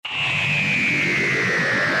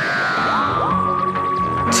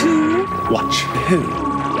Watch Who?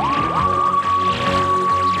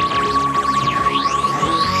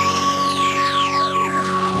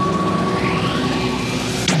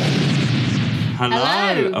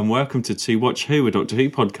 Hello, and welcome to Watch Who, a Doctor Who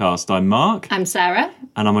podcast. I'm Mark. I'm Sarah.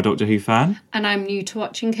 And I'm a Doctor Who fan. And I'm new to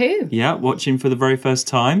watching Who. Yeah, watching for the very first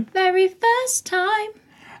time. Very first time.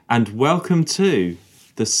 And welcome to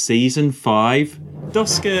the Season 5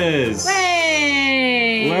 Doskers.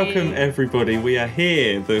 Hey! Welcome, everybody. We are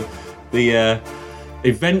here, the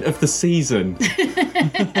event of the season.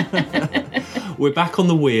 We're back on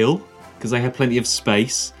the wheel, because they had plenty of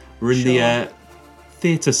space. We're in the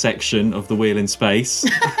theatre section of the wheel in space.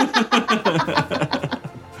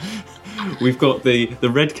 We've got the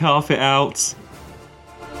red carpet out.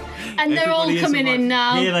 And they're all coming in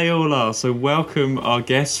now. Here they all are. So welcome our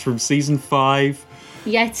guests from season 5.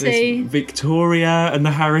 Yeti. There's Victoria and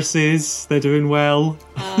the Harrises. They're doing well.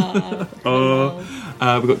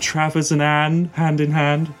 We've got Travers and Anne, hand in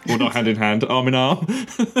hand. Well, not hand in hand, arm in arm.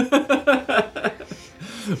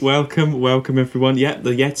 Welcome everyone. Yep, the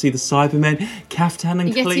Yeti, the Cybermen, Kaftan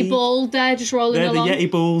and the Clee. Yeti ball there, just rolling along. The Yeti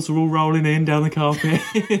balls are all rolling in down the carpet.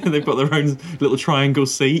 They've got their own little triangle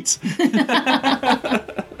seat.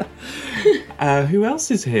 Who else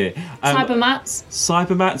is here? Cybermats.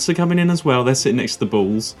 Cybermats are coming in as well. They're sitting next to the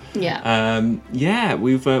balls. Yeah.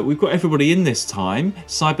 We've got everybody in this time.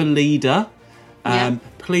 Cyber Leader.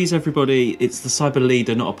 Please, everybody, it's the Cyber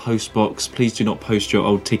Leader, not a post box. Please do not post your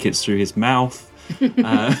old tickets through his mouth.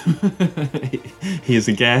 He is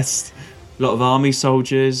a guest. A lot of army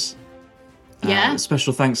soldiers.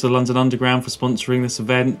 Special thanks to the London Underground for sponsoring this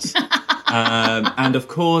event. And of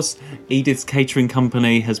course, Edith's Catering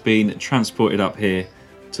Company has been transported up here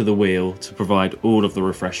to the wheel to provide all of the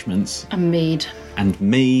refreshments. And mead. And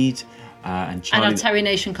Charlie, and our Terry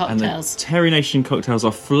Nation cocktails. And the Terry Nation cocktails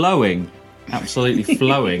are flowing. Absolutely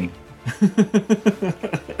flowing.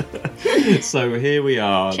 So here we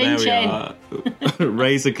are. Chin, there chin. we are.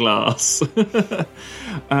 Raise a glass.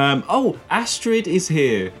 Astrid is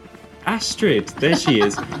here. Astrid, there she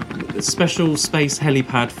is. A special space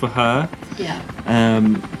helipad for her. Yeah.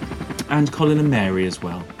 And Colin and Mary as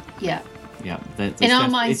well. Yeah. Yeah. In our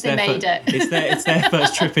minds, they made it. It's their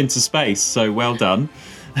first trip into space, so well done.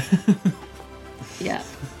 Yeah.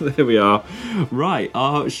 There we are. Right.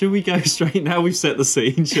 Should we go straight now? We've set the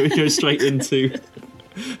scene. Should we go straight into...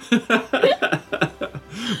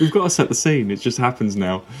 We've got to set the scene. It just happens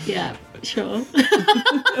now. Yeah, sure.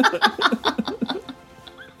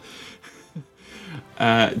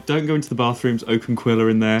 Don't go into the bathrooms. Oak and Quill are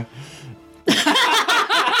in there.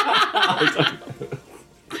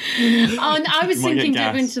 I was thinking go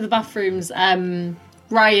into the bathrooms. Ryan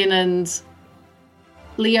and...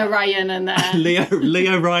 Leo, Ryan and...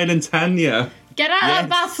 Leo, Ryan and Tanya. Get out of the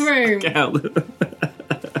bathroom! Get out.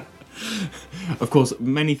 Of course,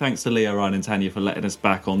 many thanks to Leo, Ryan and Tanya for letting us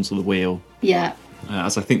back onto the wheel. Yeah.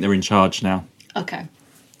 As I think they're in charge now. Okay.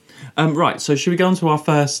 Right, so should we go on to our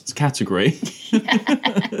first category?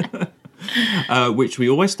 Which we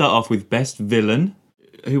always start off with Best Villain.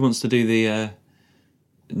 Who wants to do the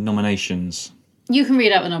nominations? You can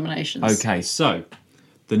read out the nominations. Okay, so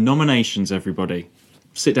the nominations, everybody.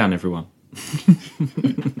 Sit down, everyone.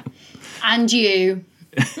 And you.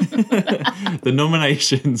 The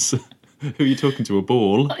nominations... Who are you talking to? A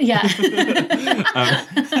ball? Yeah. How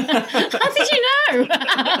did you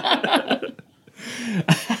know?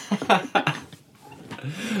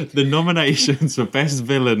 The nominations for Best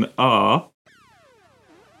Villain are...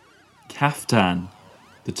 Kaftan,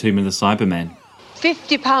 the Tomb of the Cybermen.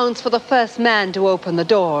 £50 for the first man to open the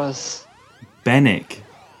doors. Bennick,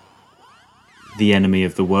 the Enemy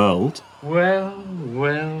of the World. Well.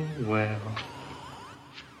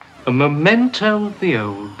 A memento of the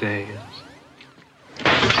old days.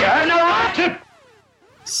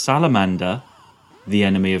 Salamander, the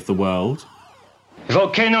Enemy of the World.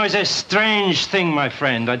 Volcano is a strange thing, my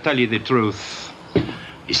friend, I tell you the truth.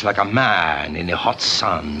 It's like a man in the hot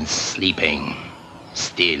sun, sleeping,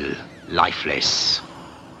 still, lifeless.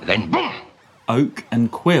 Then, boom! Oak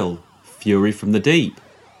and Quill, Fury from the Deep.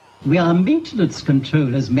 We are maintenance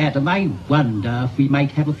controllers, madam. I wonder if we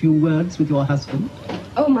might have a few words with your husband.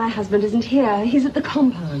 Oh, my husband isn't here. He's at the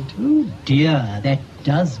compound. Oh, dear. That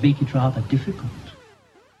does make it rather difficult.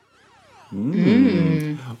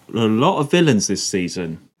 A lot of villains this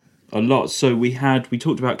season. A lot. So we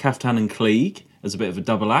talked about Kaftan and Klieg as a bit of a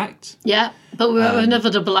double act. Yeah, but we were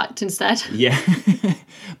another double act instead. Yeah.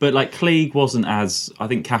 But like Klieg wasn't as... I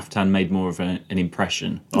think Kaftan made more of an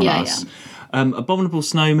impression on us. Yeah. Abominable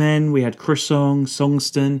Snowmen, we had Krissong,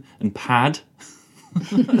 Songston and Pad,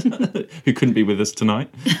 who couldn't be with us tonight.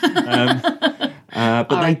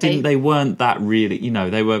 But they weren't that really,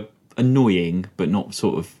 they were annoying, but not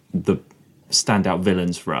sort of the standout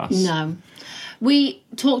villains for us. No. We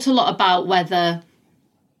talked a lot about whether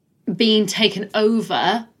being taken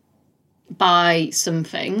over by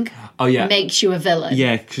something makes you a villain.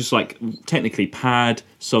 Yeah, because technically Pad,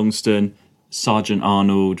 Songston, Sergeant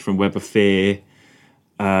Arnold from Web of Fear,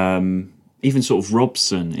 even sort of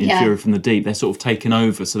Robson in Fury from the Deep, they're sort of taken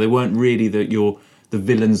over. So they weren't really the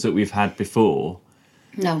villains that we've had before.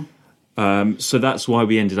 No. So that's why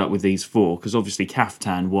we ended up with these 4, because obviously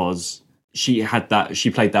Kaftan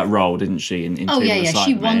she played that role, didn't she? In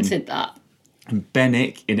she wanted that. And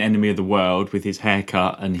Bennick in Enemy of the World with his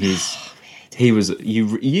haircut and his...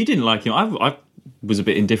 You didn't like him. I was a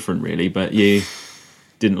bit indifferent, really, but you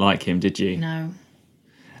didn't like him, did you? No.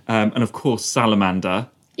 And of course, Salamander.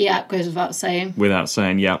 Yeah, goes without saying. Without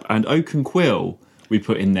saying, yep. And Oaken Quill we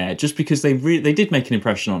put in there just because they did make an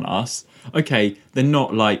impression on us. Okay, they're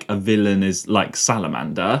not like a villain as like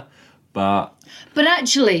Salamander, but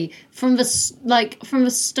actually, from the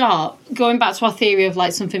start, going back to our theory of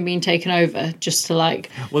like something being taken over, just to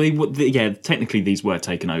like... Well, technically these were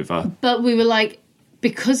taken over. But we were like,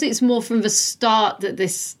 because it's more from the start that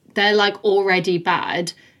they're like already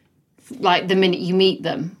bad, like the minute you meet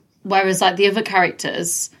them. Whereas like the other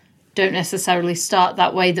characters don't necessarily start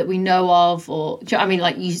that way that we know of, or... Do you know what I mean?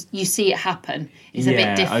 Like you see it happen. It's a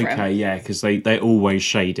bit different. Okay, yeah, because they're always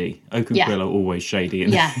shady. Oaken Quill are always shady.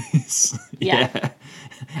 Yeah.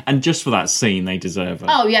 And just for that scene, they deserve it.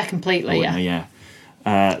 Oh, yeah, completely, yeah.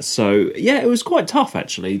 It was quite tough,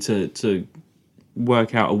 actually, to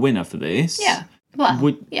work out a winner for this. Yeah,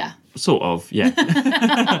 well, yeah. Sort of, yeah.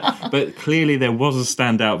 But clearly there was a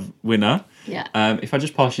standout winner. Yeah. If I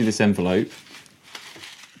just pass you this envelope.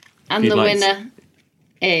 And the winner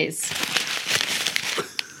is...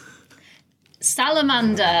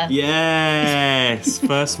 Salamander. Yes!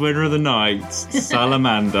 First winner of the night.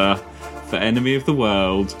 Salamander for Enemy of the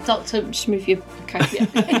World. Doctor, just move your coat.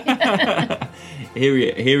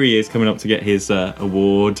 Here he is coming up to get his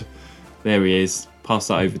award. There he is. Pass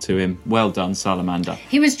that over to him. Well done, Salamander.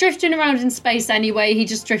 He was drifting around in space anyway. He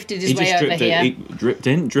just drifted his way over here. He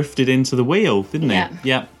drifted into the wheel, didn't he?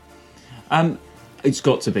 Yeah. It's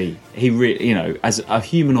got to be. He really, as a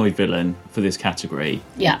humanoid villain for this category.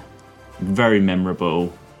 Yeah. Very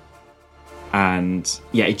memorable. And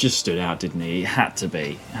it just stood out, didn't he? It had to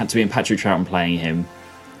be. And Patrick Troughton playing him.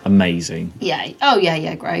 Amazing. Yeah. Oh,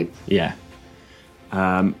 yeah, great. Yeah.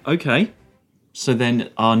 Okay. So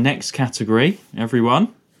then our next category,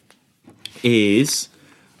 everyone, is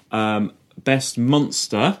Best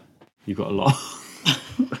Monster. You've got a lot.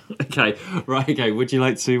 Okay. Right, okay. Would you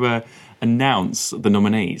like to announce the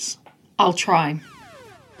nominees? I'll try.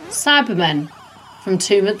 Cybermen from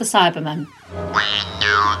Tomb of the Cybermen. We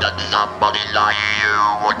knew that somebody like you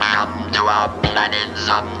would come to our planet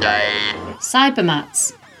someday.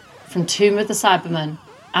 Cybermats from Tomb of the Cybermen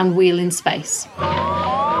and Wheel in Space.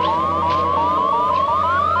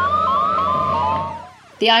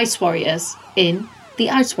 The Ice Warriors in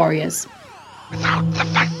The Ice Warriors. Without the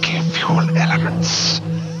funky fuel elements,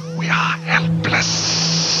 we are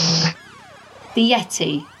helpless. The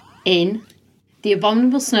Yeti in The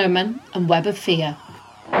Abominable Snowman and Web of Fear.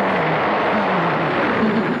 Yeti!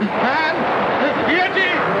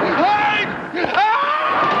 Hide!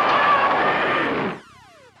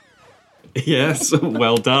 Yes,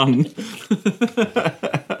 well done.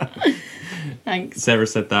 Thanks. Sarah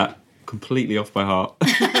said that completely off by heart.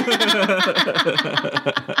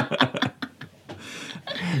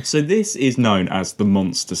 So this is known as the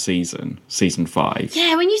Monster Season, Season 5.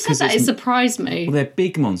 Yeah, when you said that, it surprised me. Well, they're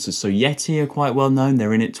big monsters. So Yeti are quite well known.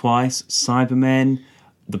 They're in it twice. Cybermen,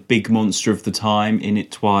 the big monster of the time, in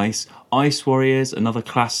it twice. Ice Warriors, another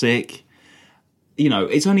classic.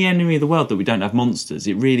 It's only Enemy of the World that we don't have monsters.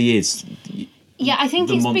 It really is. Yeah, I think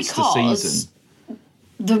it's because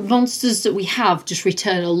the monsters that we have just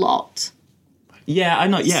return a lot. Yeah, I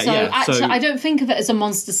know. Yeah, so actually, I don't think of it as a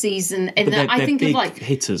monster season. I think big of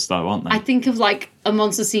hitters, though, aren't they? I think of a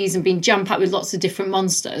monster season being jam-packed with lots of different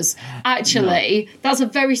monsters. Actually, that's a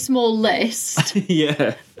very small list.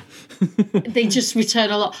 Yeah, they just return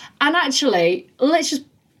a lot. And actually,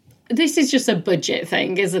 this is just a budget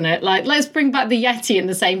thing, isn't it? Like, let's bring back the Yeti in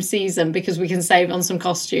the same season because we can save on some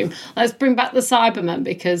costume. Let's bring back the Cybermen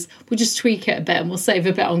because we'll just tweak it a bit and we'll save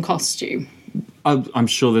a bit on costume. I'm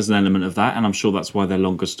sure there's an element of that, and I'm sure that's why they're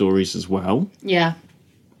longer stories as well. Yeah.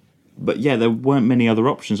 But yeah, there weren't many other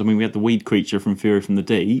options. I mean, we had the weed creature from Fury from the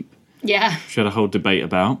Deep. Yeah. Which we had a whole debate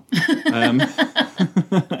about.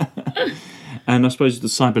 And I suppose the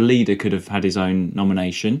Cyber Leader could have had his own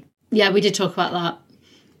nomination. Yeah, we did talk about that.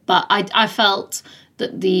 But I felt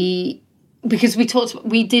that because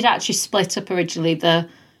we did actually split up originally the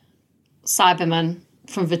Cybermen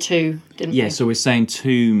from the two, didn't we? Yeah, so we're saying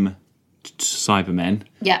Tomb Cybermen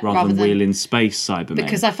rather than Wheel in Space Cybermen.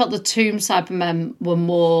 Because I felt the Tomb Cybermen were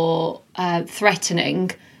more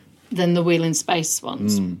threatening than the Wheel in Space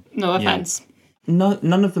ones. No offence. No,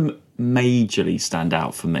 none of them majorly stand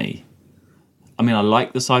out for me. I mean, I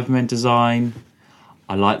like the Cybermen design.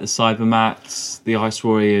 I like the Cybermats. The Ice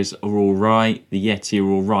Warriors are all right. The Yeti are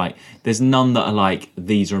all right. There's none that are like,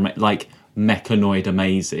 these are like Mechanoid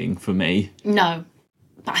amazing for me. No.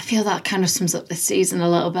 But I feel that kind of sums up this season a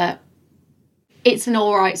little bit. It's an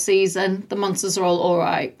all right season. The monsters are all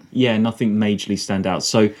right. Yeah, nothing majorly stand out.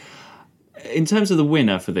 So, in terms of the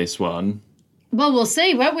winner for this one... Well, we'll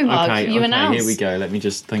see, won't we, Mark? Okay, announce. Here we go. Let me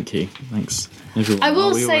just... Thank you. Thanks, everyone. I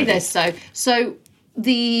will say this, though. So,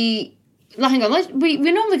 hang on. We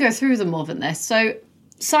normally go through them more than this. So,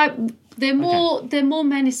 they're more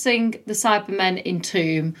menacing, the Cybermen in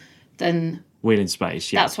Tomb, than... Wheel in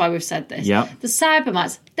Space, yeah. That's why we've said this. Yep. The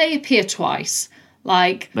Cybermats, they appear twice.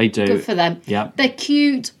 Like, they do. Good for them. Yep. They're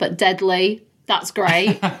cute, but deadly. That's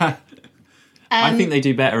great. I think they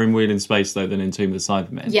do better in Wheel in Space, though, than in Tomb of the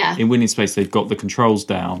Cybermen. Yeah. In Wheel in Space, they've got the controls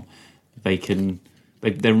down.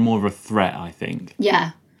 They're more of a threat, I think.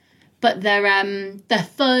 Yeah. But they're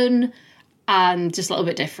fun and just a little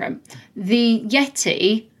bit different. The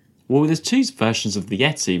Yeti... Well, there's two versions of the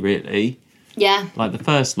Yeti, really. Yeah. Like, the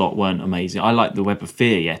first lot weren't amazing. I like the Web of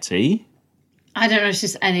Fear Yeti. I don't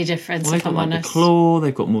notice any difference, well, if I'm honest. They've got the claw,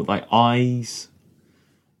 they've got more, like, eyes.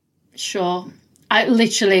 Sure. I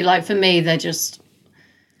literally, like, for me, they're just...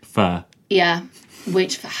 Fur. Yeah.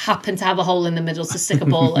 Which happen to have a hole in the middle to stick a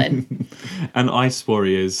ball in. And Ice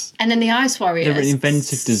Warriors. And then the Ice Warriors. They're an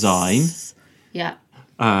inventive design. Yeah.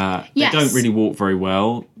 They don't really walk very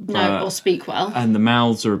well. No, or speak well. And the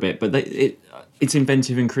mouths are a bit... But it's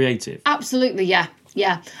inventive and creative. Absolutely, yeah.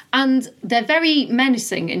 Yeah. And they're very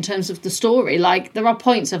menacing in terms of the story. Like, there are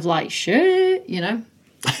points of, like, shit, you know?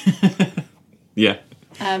 Yeah.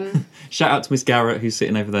 Shout out to Miss Garrett, who's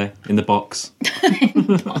sitting over there in the box.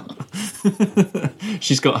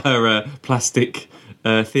 She's got her plastic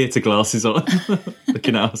theatre glasses on,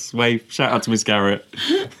 looking at us. Wave. Shout out to Miss Garrett.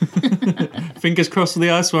 Fingers crossed for the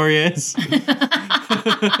Ice Warriors.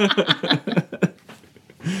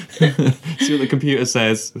 See what the computer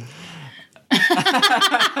says.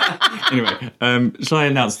 Anyway, shall I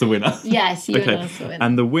announce the winner? Yes, you announce the winner.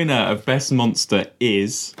 And the winner of Best Monster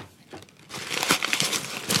is...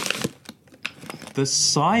 the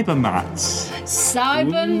Cybermats.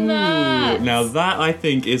 Cybermats! Now that, I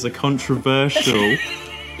think, is a controversial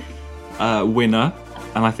winner.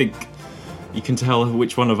 And I think you can tell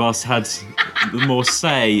which one of us had the more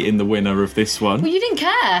say in the winner of this one. Well, you didn't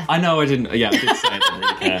care. I know I didn't. Yeah, I did say I didn't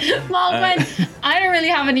really care. Mark went, I don't really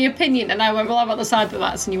have any opinion. And I went, well, how about the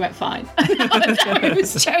Cybermats? And you went, fine. It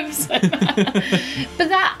was chosen. But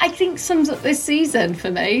that, I think, sums up this season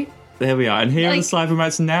for me. There we are. And here are the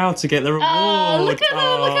Cybermats now to get their award. Oh, look at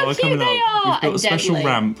them. Look how cute they are. We've got a special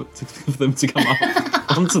ramp for them to come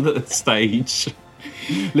up onto the stage.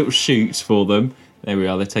 Little chute for them. There we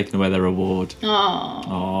are. They're taking away their award.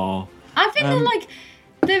 Oh. I think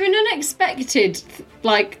they're an unexpected,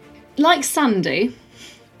 like Sandy.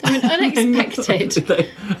 They're an unexpected.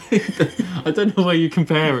 I don't know where you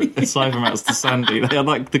compare the Cybermats to Sandy. They are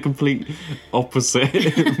like the complete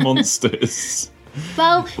opposite monsters.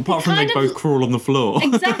 Well, apart from they both crawl on the floor.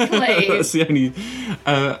 Exactly. That's the only...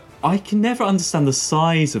 I can never understand the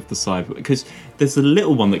size of the Cyber, because there's a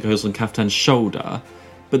little one that goes on Kaftan's shoulder,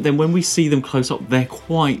 but then when we see them close up, they're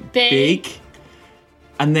quite big.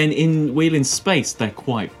 And then in Wheel in Space, they're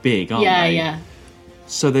quite big, aren't they? Yeah.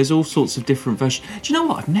 So there's all sorts of different versions. Do you know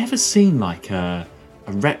what? I've never seen like a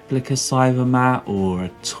replica Cybermat or a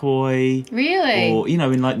toy. Really? Or,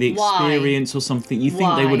 in like the Experience or something. You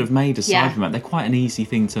think they would have made a Cybermat. They're quite an easy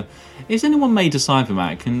thing to... Has anyone made a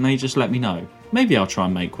Cybermat? Can they just let me know? Maybe I'll try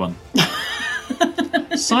and make one.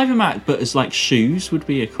 Cybermat, but as like shoes would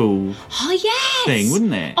be a cool thing,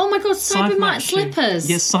 wouldn't it? Oh my god, Cybermat slippers.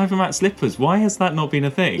 Yes, Cybermat slippers. Why has that not been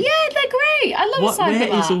a thing? Yeah, they're great. I love Cybermat.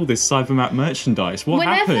 Where is all this Cybermat merchandise?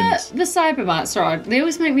 Whenever happened? The Cybermats are on, they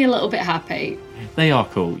always make me a little bit happy. They are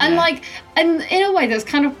cool. And and in a way, that's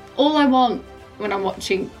kind of all I want when I'm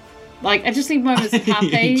watching. Like, I just need moments of happy.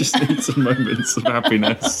 You just need some moments of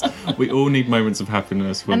happiness. We all need moments of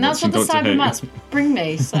happiness when watching Doctor Who. And that's what the Cybermats bring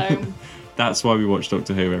me, so... That's why we watch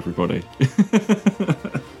Doctor Who, everybody.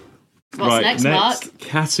 What's next, Mark?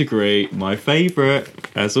 Category, my favourite,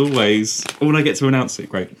 as always. Oh, and I get to announce it,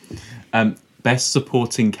 great. Best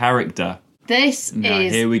Supporting Character. This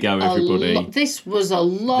is here we go, everybody. This was a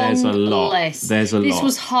long There's a lot. list. There's a lot. This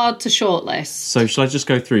was hard to shortlist. So shall I just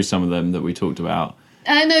go through some of them that we talked about?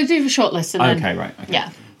 No, do the shortlist. And Okay, then, right. Okay. Yeah.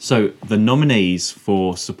 So the nominees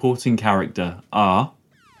for supporting character are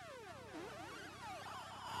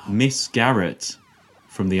Miss Garrett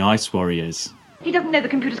from the Ice Warriors. He doesn't know the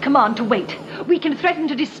computer's command to wait. We can threaten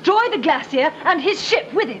to destroy the glacier and his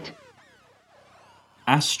ship with it.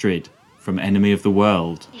 Astrid from Enemy of the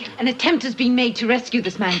World. An attempt has been made to rescue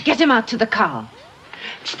this man. Get him out to the car.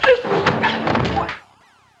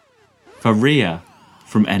 Faria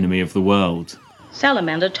from Enemy of the World.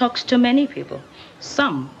 Salamander talks to many people.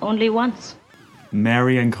 Some only once.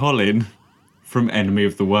 Mary and Colin from Enemy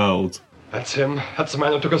of the World. That's him. That's the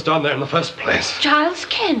man who took us down there in the first place. Giles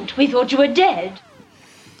Kent, we thought you were dead.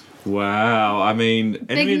 Wow, I mean,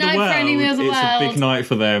 Enemy of the World, it's a big night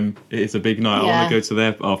for them. It's a big night. Yeah. I want to go to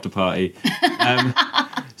their after party.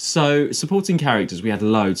 So, supporting characters, we had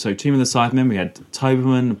loads. So, Team of the Cybermen, we had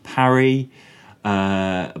Toberman, Parry,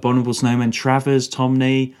 Abominable Snowman, Travers,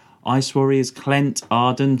 Tomney, Ice Warriors, Clent,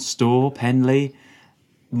 Arden, Storr, Penley.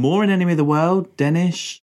 More in Enemy of the World,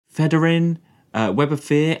 Denish, Federin, Web of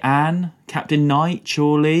Fear, Anne, Captain Knight,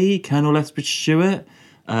 Chorley, Colonel Lethbridge Stewart,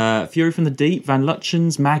 Fury from the Deep, Van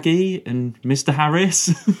Lutyens, Maggie, and Mr.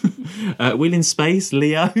 Harris. Wheel in Space,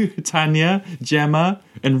 Leo, Tanya, Gemma,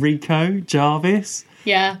 Enrico, Jarvis.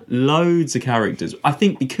 Yeah. Loads of characters. I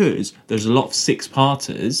think because there's a lot of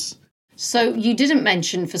six-parters. So you didn't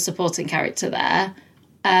mention for supporting character there,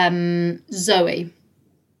 Zoe.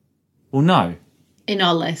 Well, no. In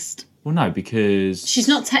our list. Well, no, because... She's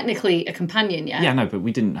not technically a companion yet. Yeah, no, but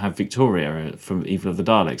we didn't have Victoria from Evil of the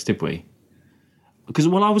Daleks, did we? Because,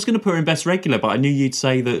 well, I was going to put her in Best Regular, but I knew you'd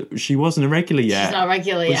say that she wasn't a regular yet. She's not a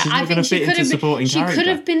regular But yet. she's not going to fit into supporting character. She could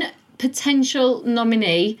have been a potential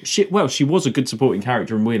nominee. She was a good supporting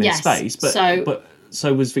character in Wheel in Space, but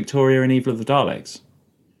so was Victoria in Evil of the Daleks.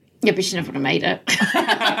 Yeah, but she never would have made it.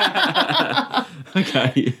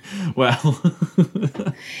 Okay, well...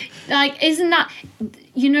 Like, isn't that...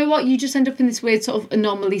 You know what? You just end up in this weird sort of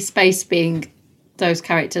anomaly space being those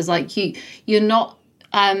characters. Like, you're not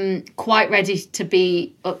quite ready to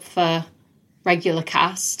be up for regular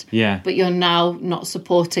cast. Yeah. But you're now not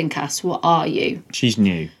supporting cast. What are you? She's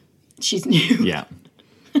new. She's new. Yeah.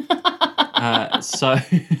 So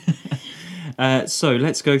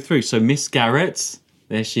let's go through. So Miss Garrett,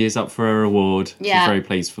 there she is up for her award. Yeah. She's very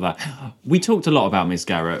pleased for that. We talked a lot about Miss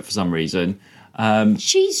Garrett for some reason.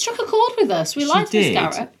 She struck a chord with us. We liked Miss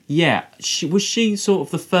Garrett. Yeah. Was she sort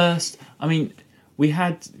of the first... I mean, we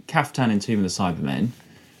had Kaftan in Team of the Cybermen.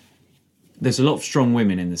 There's a lot of strong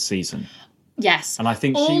women in this season. Yes. And I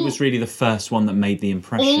think she was really the first one that made the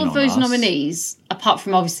impression on us. All of those nominees, apart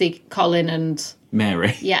from obviously Colin and...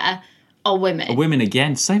 Mary. Yeah, are women. Are women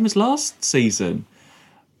again, same as last season.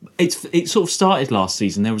 It sort of started last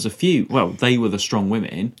season. There was a few... Well, they were the strong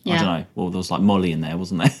women. Yeah. I don't know. Well, there was like Molly in there,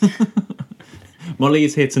 wasn't there? Molly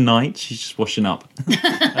is here tonight. She's just washing up.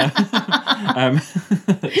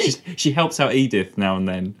 She helps out Edith now and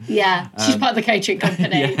then. Yeah, she's part of the catering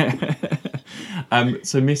company. Yeah.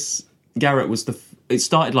 So Miss Garrett was it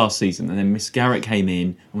started last season, and then Miss Garrett came in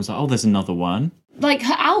and was like, oh, there's another one. Like,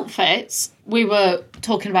 her outfits, we were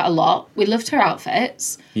talking about a lot. We loved her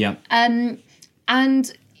outfits. Yeah.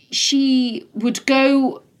 And she would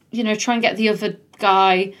go, try and get the other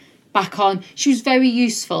guy back on. She was very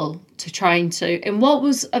useful to trying to, in what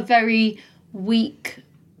was a very weak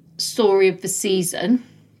story of the season.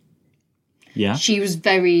 Yeah. She was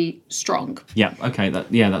very strong. Yeah, okay,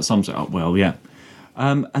 that sums it up well, yeah.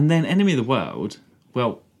 And then Enemy of the World,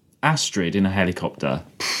 well, Astrid in a helicopter.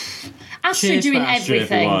 Astrid Cheers doing for Astrid,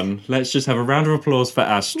 everything. Everyone. Let's just have a round of applause for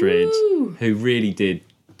Astrid, Woo. who really did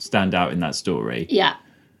stand out in that story. Yeah.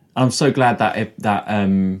 I'm so glad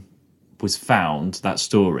that was found, that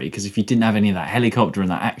story, because if you didn't have any of that helicopter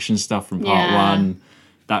and that action stuff from part one,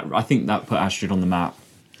 I think that put Astrid on the map.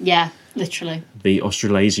 Yeah, literally. The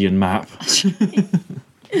Australasian map.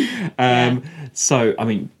 So, I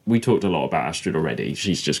mean, we talked a lot about Astrid already.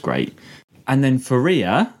 She's just great. And then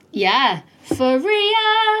Faria. Yeah,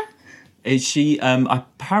 Faria. Is she,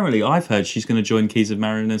 apparently I've heard she's going to join Keys of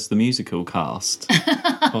Marinus the musical cast.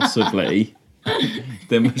 Possibly.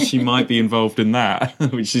 Then she might be involved in that,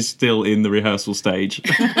 which is still in the rehearsal stage.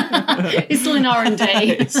 It's still in R&D.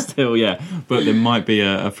 It's still, yeah. But there might be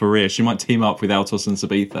a Faria. She might team up with Altos and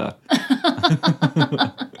Sabitha.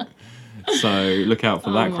 So look out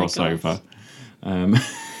for that crossover.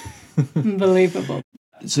 Unbelievable.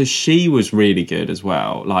 So she was really good as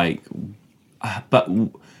well. But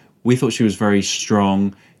we thought she was very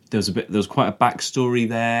strong. There was quite a backstory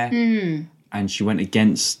there. and she went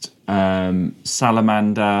against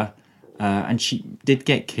Salamander, and she did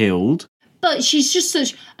get killed. But she's just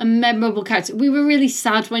such a memorable character. We were really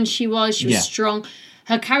sad when she was. She was strong.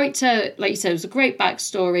 Her character, like you said, was a great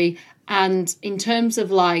backstory. And in terms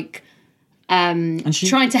of like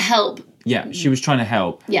trying to help. Yeah, she was trying to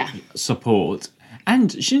help. Yeah. Support.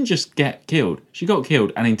 And she didn't just get killed. She got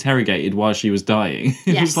killed and interrogated while she was dying.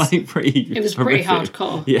 It was like pretty It was horrific. pretty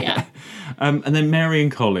hardcore. Yeah. And then Mary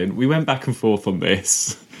and Colin, we went back and forth on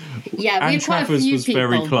this. Yeah, we Anne had quite a Travers few was people.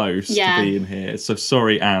 very close to being here. So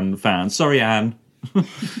sorry, Anne fans. Sorry, Anne.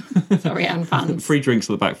 Sorry, Anne fans. Free drinks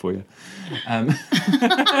at the back for you.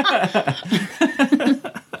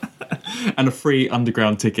 And a free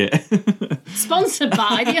underground ticket. Sponsored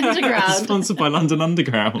by the Underground. Sponsored by London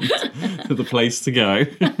Underground. The place to go.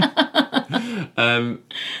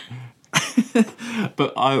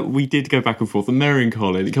 But we did go back and forth. And Mary and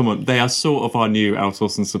Colin, come on, they are sort of our new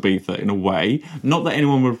Altos and Sabitha in a way. Not that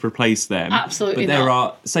anyone would replace them. Absolutely but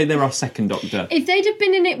not. they're our second Doctor. If they'd have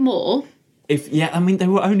been in it more... I mean, they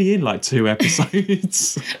were only in like 2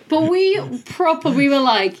 episodes. But we were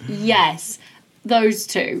like, yes, those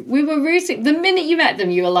two. We were rooting. The minute you met them,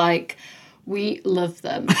 you were like, we love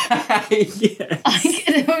them. Yes. Like,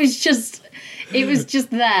 it was just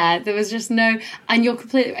there. There was just no... And you're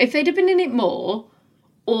completely... If they'd have been in it more,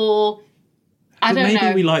 or... I don't know.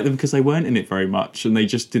 Maybe we like them because they weren't in it very much and they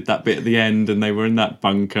just did that bit at the end and they were in that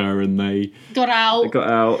bunker and they... Got out.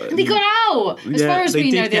 They got out! As far as we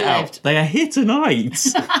know, they lived. They are here tonight.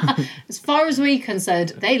 As far as we're concerned,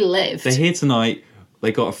 they lived. They're here tonight.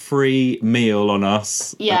 They got a free meal on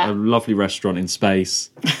us at a lovely restaurant in space.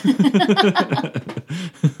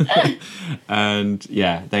 And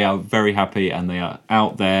they are very happy and they are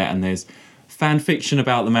out there and there's fan fiction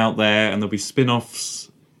about them out there and there'll be spin-offs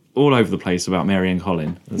all over the place about Mary and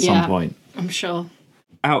Colin at some point. I'm sure.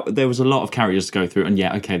 There was a lot of characters to go through and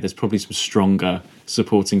there's probably some stronger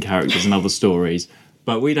supporting characters and other stories,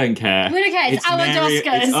 but we don't care. We don't care. It's our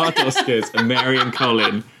Oscars. It's our Oscars and Mary and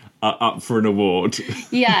Colin are up for an award.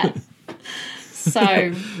 Yeah.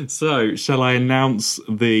 So, shall I announce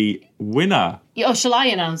the winner? Or shall I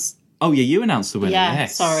announce? Oh, yeah, you announced the winner. Yeah,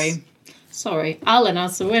 yes. Sorry. I'll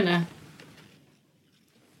announce the winner.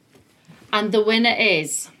 And the winner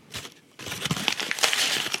is...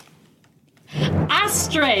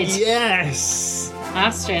 Astrid! Yes!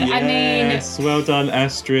 Astrid. Yes, well done,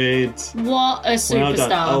 Astrid. What a superstar. Well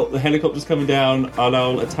done. Oh, the helicopter's coming down, and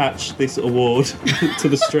I'll attach this award to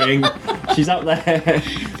the string. She's up there.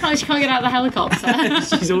 She can't get out of the helicopter.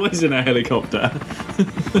 She's always in a helicopter.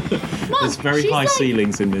 Mom, there's very high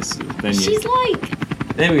ceilings in this venue. She's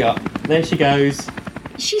like... There we are. There she goes.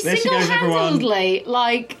 She's there single-handedly,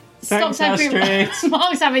 like... Thanks, Astrid.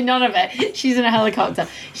 Mark's having none of it. She's in a helicopter.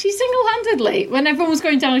 She single-handedly, when everyone was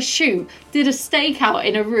going down a shoot, did a stakeout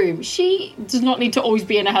in a room. She does not need to always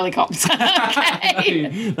be in a helicopter. Okay?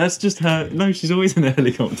 No, that's just her. No, she's always in a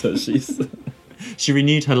helicopter. She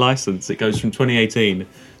renewed her license. It goes from 2018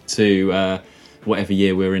 to whatever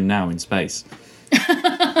year we're in now in space.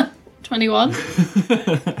 21.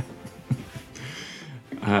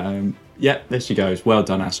 There she goes. Well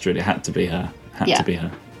done, Astrid. It had to be her. To be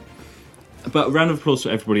her. But a round of applause for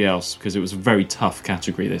everybody else because it was a very tough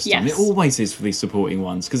category this time. Yes. It always is for these supporting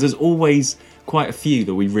ones because there's always quite a few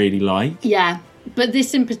that we really like. Yeah, but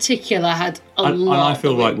this in particular had a lot. And I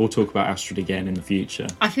feel like we'll talk about Astrid again in the future.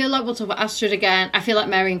 I feel like we'll talk about Astrid again. I feel like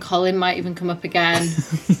Mary and Colin might even come up again.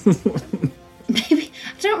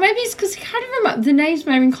 Maybe it's because I kind of remember the names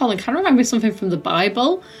Mary and Colin kind of remind me of something from the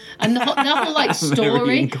Bible and the whole like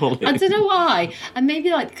story. I don't know why, and maybe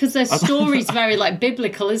like because their story's very like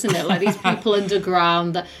biblical, isn't it? Like these people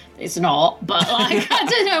underground. It's not, but like I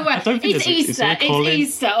don't know where. It's Easter. It's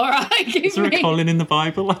Easter. All right. Is there a Colin in the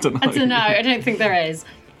Bible? I don't know. I don't think there is.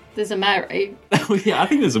 There's a Mary. Oh yeah, I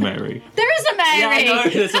think there's a Mary. There is a Mary. Yeah, I know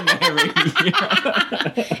there's a Mary.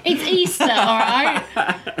 It's Easter, all right?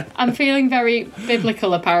 I'm feeling very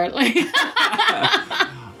biblical, apparently.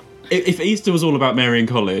 If Easter was all about Mary and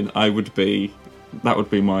Colin, that would be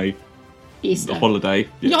my Easter holiday.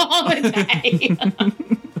 Yeah. Your holiday.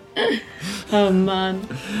 Oh man.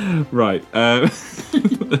 Right.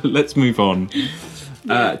 Let's move on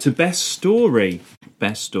to best story.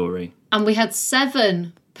 Best story. And we had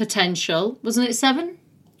 7 potential, wasn't it 7?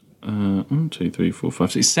 1, 2, 3, 4,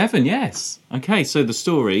 5, 6, 7. Yes. Okay. So the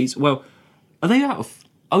stories. Well, are they out of?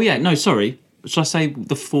 Oh yeah. No, sorry. Should I say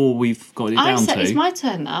the 4 we've got it down to? It's my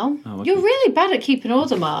turn now. Oh, okay. You're really bad at keeping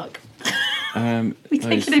order, Mark. We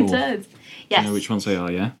take it in turns. Yes. You know which ones they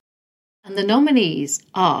are, yeah? And the nominees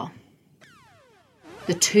are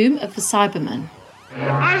The Tomb of the Cybermen.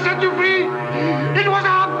 I set you free! It was a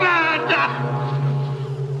hunger!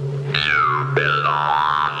 You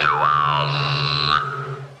belong to us.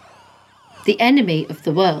 The enemy of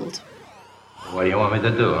the world. What do you want me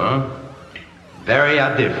to do, huh? Bury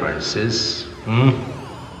our differences,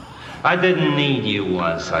 I didn't need you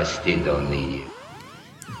once, I still don't need you.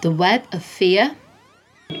 The web of fear.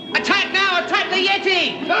 Attack now! Attack the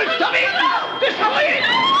Yeti! No, stop it! No! Destroy it!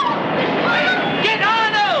 Get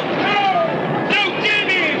Arnold! No! No,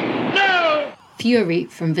 Jimmy! No! Fury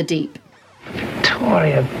from the deep.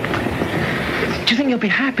 Victoria, do you think you'll be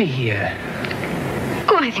happy here?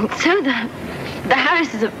 Oh, I think so. The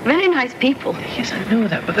Harrises are very nice people. Yes, I know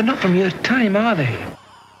that, but they're not from your time, are they?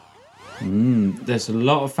 There's a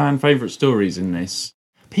lot of fan favourite stories in this.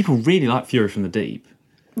 People really like Fury from the Deep.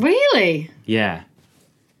 Really? Yeah.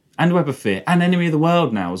 And Web of Fear. And Enemy of the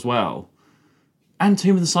World now as well. And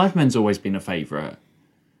Tomb of the Cybermen's always been a favourite.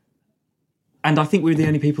 And I think we're the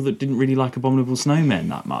only people that didn't really like Abominable Snowmen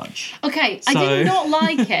that much. Okay, I did not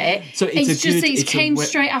like it. So it came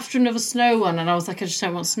straight after another snow one, and I was like, I just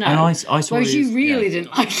don't want snow. And Ice Warriors, whereas you really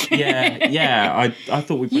didn't like it. Yeah. I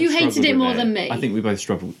thought we both You hated struggled it with more than me. I think we both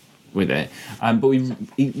struggled with it. But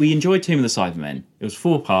we enjoyed Tomb of the Cybermen. It was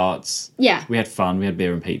 4 parts. Yeah. We had fun. We had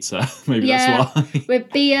beer and pizza. Maybe Yeah. that's why.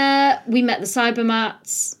 With beer, we met the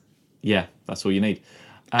Cybermats. Yeah, that's all you need.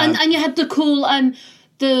 And you had the cool,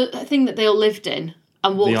 the thing that they all lived in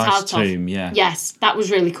and walked the out ice of. tomb, yeah. Yes, that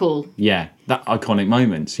was really cool. Yeah, that iconic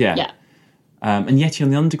moments, yeah. Yeah. And Yeti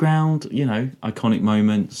on the Underground, iconic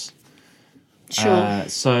moments. Sure.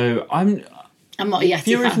 So I'm not a Yeti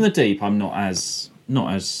Fury fan. from the Deep, I'm not as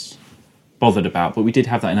bothered about, but we did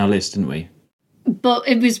have that in our list, didn't we? But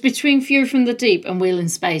it was between Fury from the Deep and Wheel in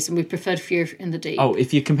Space, and we preferred Fury in the Deep. Oh,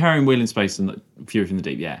 if you're comparing Wheel in Space and Fury from the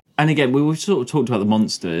Deep, yeah. And again, we sort of talked about the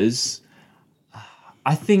monsters.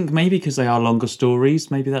 I think maybe because they are longer stories,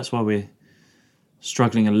 maybe that's why we're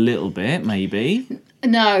struggling a little bit, maybe.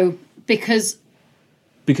 No, because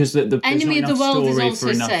the Enemy of the World is also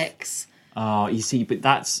enough. 6. You see, but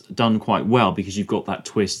that's done quite well because you've got that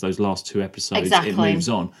twist, those last 2 episodes, Exactly. it moves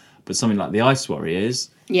on. But something like the Ice Warriors,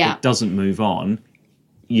 Yeah. it doesn't move on.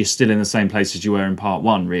 You're still in the same place as you were in part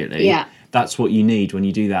 1, really. Yeah. That's what you need when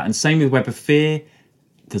you do that. And same with Web of Fear.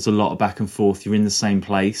 There's a lot of back and forth. You're in the same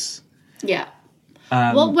place. Yeah.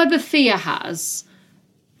 What Web of Fear has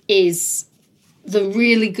is the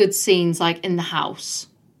really good scenes, like in the house.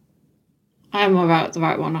 I am about the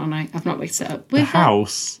right one, aren't I? I've not mixed it up. The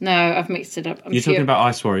house? No, I've mixed it up. You're talking about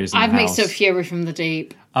Ice Warriors in I've the mixed house. up Fury from the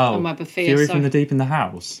Deep and Web of Fear. Fury so. from the Deep in the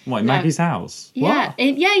house? What, in No. Maggie's house? Yeah, What?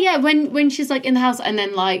 yeah. When she's like in the house and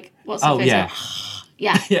then like, what's her face? yeah.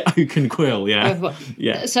 Yeah. Yeah, Oak and Quill, yeah.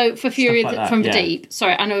 Yeah. So for Fury Stuff like that, from the yeah. Deep,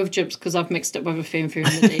 sorry, I know I've jumped because I've mixed up Web of Fear and Fury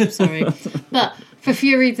from the Deep, sorry. But for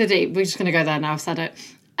Fury of the Deep, we're just going to go there now, I've said it.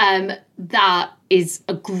 That is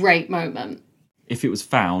a great moment. If it was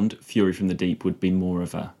found, Fury from the Deep would be more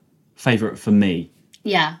of a favourite for me.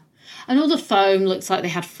 Yeah. And all the foam looks like they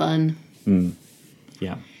had fun.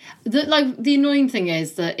 Yeah. The annoying thing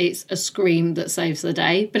is that it's a scream that saves the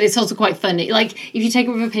day, but it's also quite funny. Like, if you take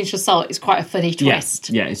it with a pinch of salt, it's quite a funny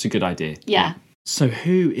twist. Yeah, it's a good idea. Yeah. So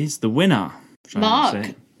who is the winner? Mark,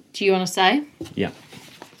 do you want to say? Yeah.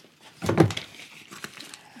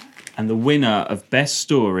 And the winner of Best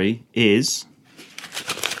Story is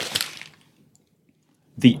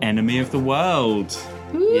The Enemy of the World.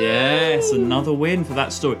 Ooh. Yes, another win for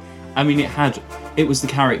that story. I mean, it was the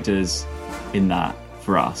characters in that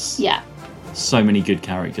for us. Yeah. So many good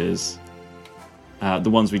characters. The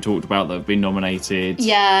ones we talked about that have been nominated.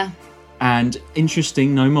 Yeah. And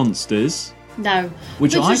interesting, no monsters. No.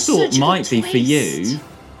 Which I is thought such a might good be for you. twist.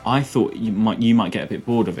 I thought you might get a bit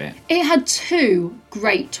bored of it. It had 2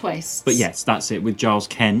 great twists. But yes, that's it with Giles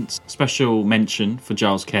Kent. Special mention for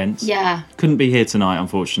Giles Kent. Yeah. Couldn't be here tonight,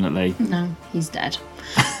 unfortunately. No, he's dead.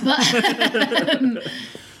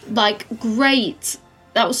 But, great.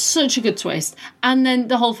 That was such a good twist. And then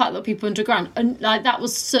the whole fact that people underground. And, it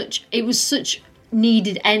was such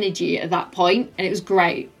needed energy at that point. And it was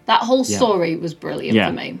great. That whole story was brilliant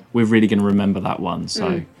for me. We're really going to remember that one,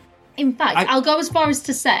 so... In fact, I'll go as far as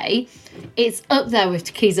to say it's up there with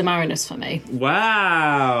Tequila Marinus for me.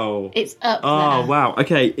 Wow. It's up there. Oh, wow.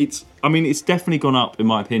 Okay, it's definitely gone up, in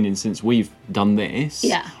my opinion, since we've done this.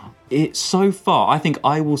 Yeah. It's so far, I think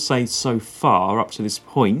I will say so far, up to this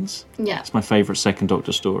point, Yeah. it's my favourite Second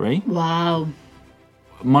Doctor story. Wow.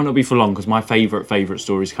 Might not be for long, because my favourite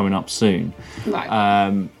story is coming up soon.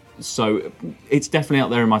 Right. So it's definitely up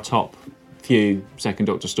there in my top few Second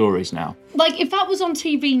Doctor stories now. Like, if that was on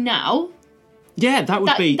TV now... Yeah, that would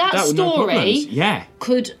that be... That would no story... problems. Yeah.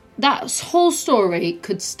 That whole story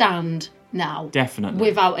could stand now. Definitely.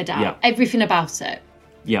 Without a doubt. Yeah. Everything about it.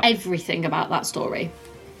 Yeah. everything about that story.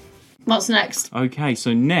 What's next? Okay,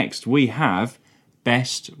 so next we have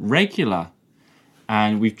Best Regular.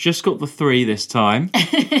 And we've just got the 3 this time.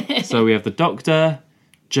 So we have the Doctor,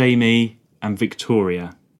 Jamie, and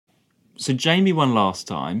Victoria. So Jamie won last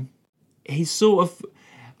time. He's sort of...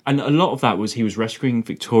 And a lot of that was he was rescuing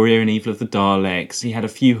Victoria in Evil of the Daleks. He had a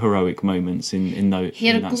few heroic moments in He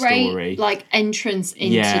had that a great story. like entrance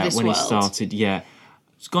into this when world. he started,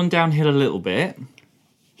 It's gone downhill a little bit.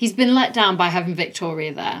 He's been let down by having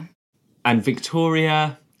Victoria there. And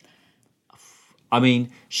Victoria, I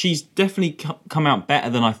mean, she's definitely come out better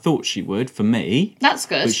than I thought she would for me. That's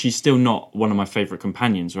good. But she's still not one of my favourite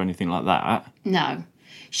companions or anything like that. No.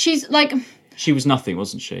 She's like... She was nothing,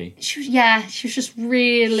 wasn't she? She was just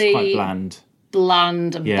really... She's quite bland.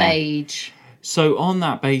 Bland and beige. So on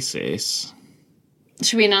that basis...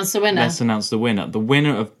 Should we announce the winner? Let's announce the winner. The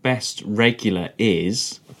winner of Best Regular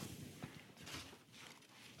is...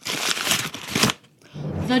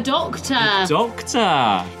 The Doctor.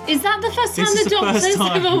 Doctor. Is that the first time the Doctor's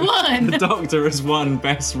ever won? The Doctor has won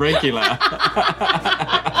Best Regular.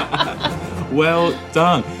 Well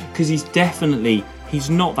done. Because he's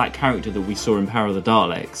not that character that we saw in Power of the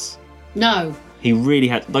Daleks. No. He really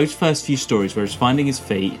had... Those first few stories where he's finding his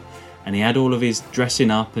feet and he had all of his dressing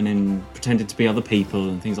up and in pretended to be other people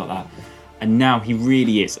and things like that. And now he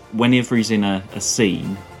really is. Whenever he's in a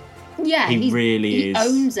scene... Yeah, he he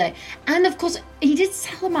owns it. And of course, he did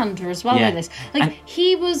Salamander as well in this. Like,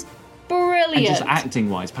 he was brilliant. And just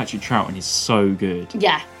acting-wise, Patrick Troughton is so good.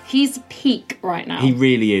 Yeah, he's peak right now. He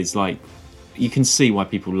really is, like... You can see why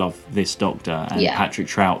people love this Doctor and Patrick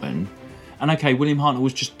Troughton. And okay, William Hartnell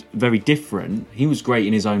was just very different. He was great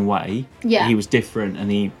in his own way. Yeah. He was different and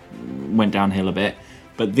he went downhill a bit.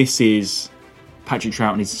 But this is... Patrick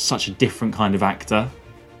Troughton is such a different kind of actor.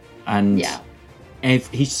 And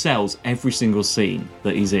he sells every single scene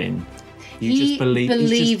that he's in. He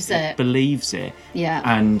believes it. Yeah.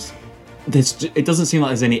 And it doesn't seem like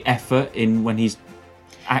there's any effort in when he's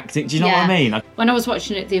acting. Do you know what I mean? When I was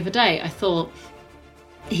watching it the other day, I thought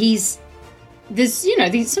there's some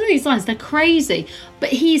of these lines, they're crazy, but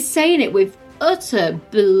he's saying it with utter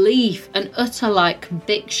belief and utter like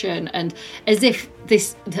conviction and as if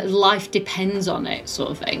that life depends on it,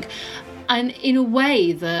 sort of thing. And in a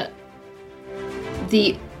way that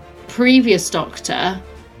the previous Doctor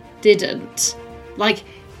didn't. Like,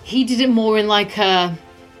 he did it more in like a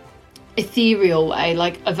ethereal way,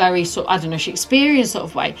 like a very sort of, I don't know, Shakespearean sort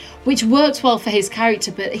of way, which works well for his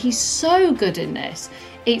character, but he's so good in this.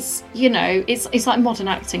 It's, it's like modern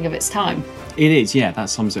acting of its time. It is, yeah, that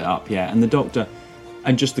sums it up, yeah. And the Doctor,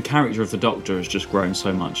 and just the character of the Doctor has just grown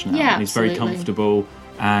so much now. Yeah, and he's very comfortable,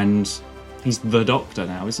 and he's the Doctor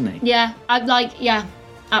now, isn't he? Yeah,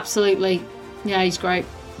 absolutely. Yeah, he's great.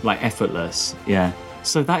 Like, effortless, yeah.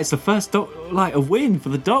 So that is the first a win for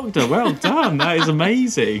the Doctor. Well done. That is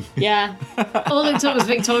amazing. Yeah. All it took was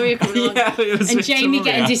Victoria coming along and Jamie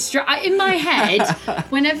getting distracted. In my head,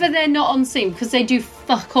 whenever they're not on scene, because they do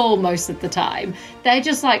fuck all most of the time, they're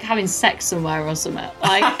just like having sex somewhere or something.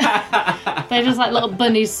 Like, they're just like little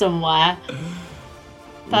bunnies somewhere.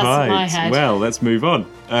 That's my head. Well, let's move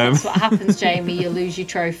on. That's what happens, Jamie. You lose your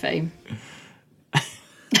trophy.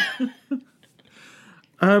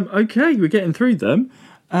 Okay, we're getting through them.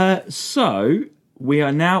 So, we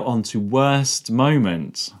are now on to worst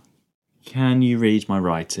moment. Can you read my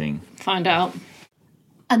writing? Find out.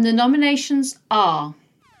 And the nominations are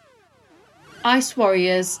Ice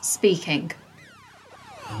Warriors speaking.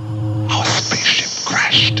 Our spaceship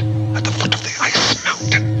crashed at the foot of the ice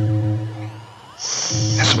mountain.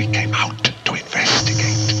 As we came out to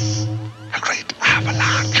investigate, a great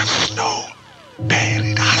avalanche of snow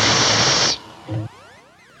buried us.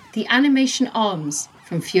 The animation arms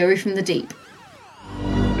from Fury from the Deep.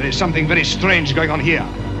 There is something very strange going on here.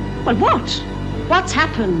 Well, what? What's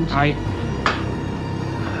happened? I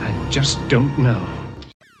just don't know.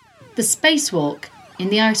 The Spacewalk in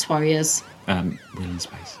the Ice Warriors. Wheel in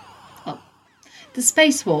Space. Oh. The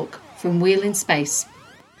Spacewalk from Wheel in Space.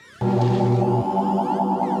 Here's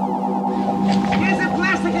the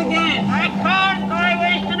plastic again! I can't! I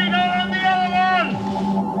wasted it all on the other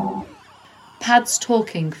one! Pads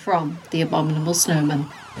talking from The Abominable Snowman.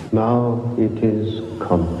 Now it is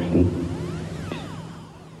complete.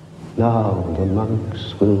 Now the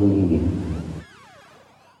monks will leave.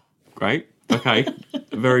 Great. Okay.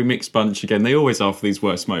 A very mixed bunch again. They always are for these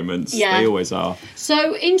worst moments. Yeah. They always are.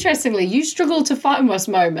 So, interestingly, you struggled to find worst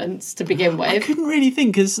moments to begin with. I couldn't really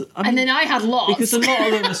think because... And then I had lots. Because a lot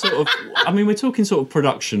of them are sort of... I mean, we're talking sort of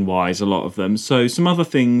production-wise, a lot of them. So some other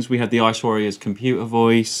things, we had the Ice Warriors computer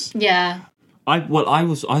voice. Yeah.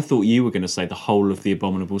 I thought you were going to say the whole of The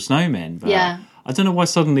Abominable Snowmen. But Yeah. I don't know why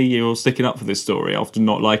suddenly you're sticking up for this story after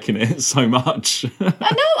not liking it so much. I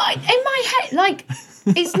know, in my head, like,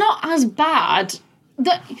 it's not as bad.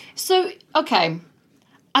 Okay,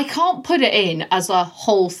 I can't put it in as a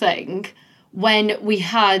whole thing when we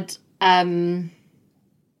had the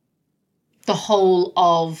whole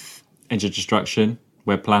of Edge of Destruction,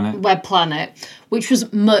 Web Planet, which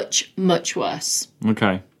was much, much worse.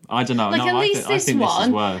 Okay. I don't know. Like, at least I think this is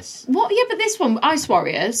worse. What? Yeah, but this one, Ice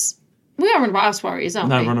Warriors. We are on about Ice Warriors, aren't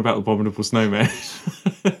we? No, we're on about Abominable Snowmen.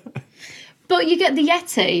 But you get the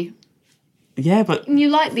Yeti. Yeah, but... You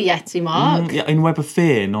like the Yeti, Mark. Yeah, in Web of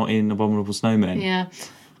Fear, not in Abominable Snowmen. Yeah.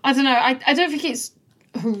 I don't know. I don't think it's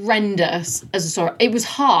horrendous as a story. It was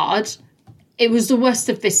hard. It was the worst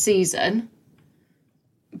of this season.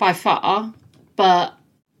 By far. But,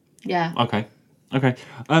 yeah. Okay.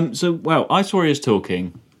 So, Ice Warriors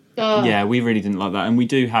talking. Yeah, we really didn't like that. And we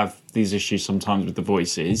do have these issues sometimes with the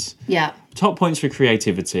voices. Yeah. Top points for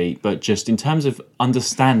creativity, but just in terms of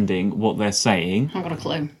understanding what they're saying... I've got a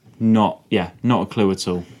clue. Not a clue at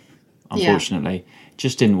all, unfortunately. Yeah.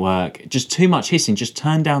 Just didn't work. Just too much hissing. Just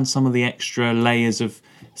turn down some of the extra layers of...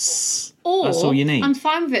 that's all you need. I'm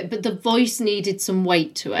fine with it, but the voice needed some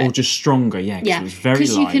weight to it. Or just stronger, yeah. It was very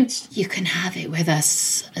light. Because you can have it with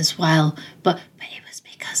us as well, but it was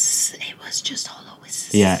because it was just all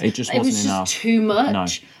always... Yeah, it just wasn't enough. It was just enough. too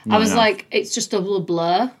much. No, I was enough. like, it's just a little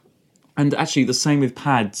blur. And actually, the same with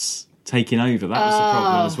Pads taking over. That was the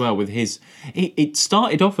problem as well with his... It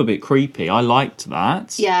started off a bit creepy. I liked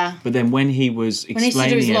that. Yeah. But then when he was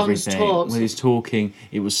explaining everything, when he was talking,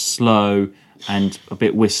 it was slow and a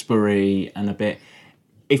bit whispery and a bit...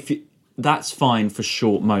 That's fine for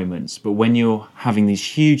short moments, but when you're having these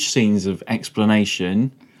huge scenes of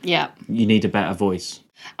explanation, you need a better voice.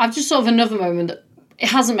 I've just thought of another moment that it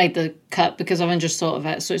hasn't made the cut because I've just thought of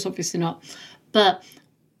it, so it's obviously not. But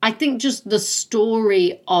I think just the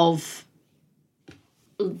story of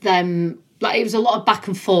them, like, it was a lot of back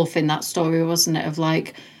and forth in that story, wasn't it? Of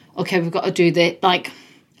like, okay, we've got to do this, like,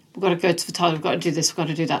 we've got to go to the toilet, we've got to do this, we've got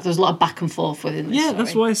to do that. There's a lot of back and forth within this story.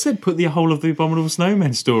 That's why I said put the whole of the Abominable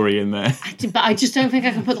Snowmen story in there. But I just don't think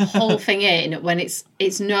I can put the whole thing in when it's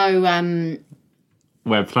no...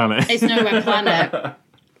 Web Planet. It's no Web Planet.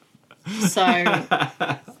 So...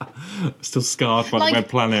 Still scarred by the Web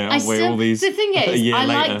Planet, aren't we? All these... The thing is, I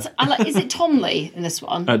later. liked... Is it Tom Lee in this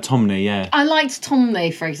one? Tom Lee, yeah. I liked Tom Lee,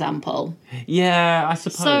 for example. Yeah, I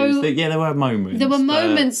suppose. So, there were moments. There were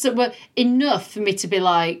moments that were enough for me to be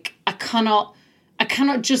like, I cannot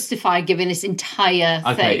justify giving this entire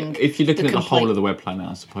thing. If you're looking at the whole of the Web Planet,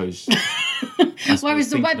 I suppose. Whereas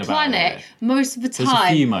the Web Planet, most of the time...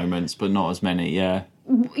 There's a few moments, but not as many, yeah.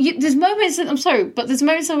 There's moments, I'm sorry, but there's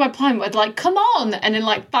moments on the Web Planet where they're like, come on! And then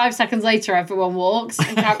like 5 seconds later, everyone walks.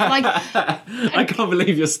 And I can't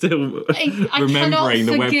believe you're still remembering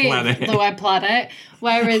the Web Planet. The Web Planet.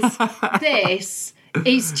 Whereas this,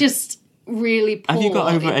 it's just really poor. Have you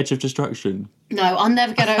got over Edge of Destruction? No, I'll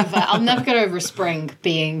never get over a spring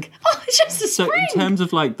being, it's just a spring. So in terms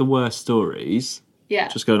of like the worst stories... Yeah.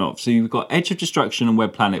 Just going off. So you've got Edge of Destruction and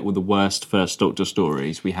Web Planet were the worst First Doctor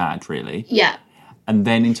stories we had, really. Yeah. And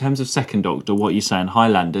then in terms of Second Doctor, what are you saying?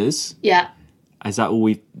 Highlanders? Yeah. Is that all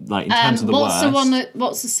we... Like, in terms of the worst?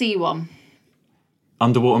 What's the C one?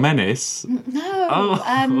 Underwater Menace? No. Oh,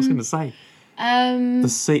 I was going to say. The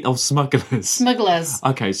sea... Oh, Smugglers. Smugglers.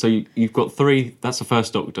 Okay, so you've got 3... That's the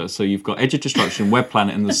First Doctor. So you've got Edge of Destruction, Web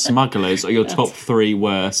Planet, and the Smugglers are your top 3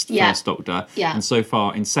 worst First Doctor. Yeah. And so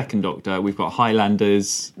far in Second Doctor, we've got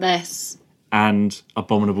Highlanders... This. And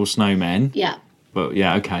Abominable Snowmen. Yeah. But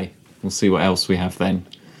yeah, okay. We'll see what else we have then.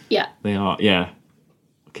 Yeah. They are, yeah.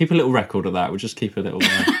 Keep a little record of that. We'll just keep a little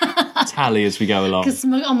tally as we go along. Because,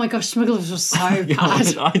 oh my gosh, Smugglers was so bad.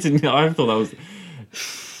 I thought that was...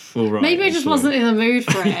 All right, maybe I just wasn't in the mood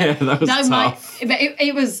for it. Yeah, that was tough.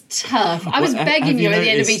 It was tough. I was begging you at the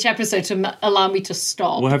end of each episode to allow me to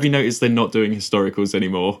stop. Well, have you noticed they're not doing historicals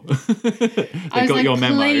anymore? I was got like, your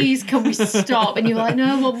memo. Please, can we stop? And you were like,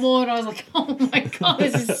 no, what more? And I was like, oh my God,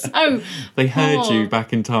 this is so They heard poor. you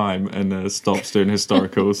back in time and stopped doing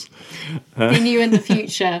historicals. They knew in the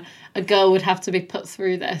future a girl would have to be put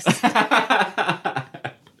through this.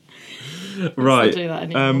 Right. Do that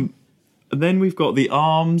anymore. And then we've got the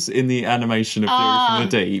arms in the animation of Fury from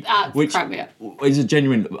the Deep, which is a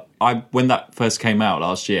genuine. When that first came out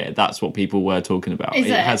last year, that's what people were talking about. Is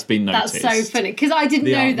it? Has been noticed. That's so funny because I didn't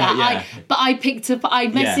know that. Yeah. But I picked up. I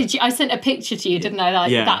messaged you. I sent a picture to you, didn't I?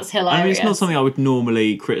 Like, that's hilarious. I mean, it's not something I would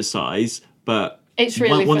normally criticise, but it's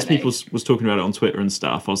really once funny. people was talking about it on Twitter and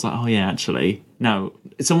stuff, I was like, oh yeah, actually, no,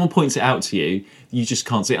 someone points it out to you, you just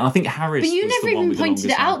can't see it. And I think Harris. But you was never the one even with the pointed it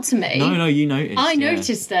longest out arm. to me. No, you noticed. I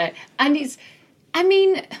noticed it, and it's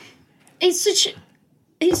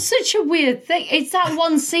such a weird thing. It's that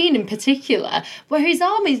one scene in particular where his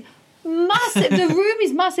arm is massive. The room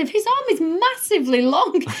is massive. His arm is massively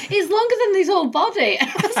long. It's longer than his whole body. And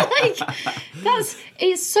I was like,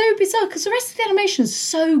 it's so bizarre because the rest of the animation's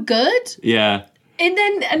so good. Yeah. And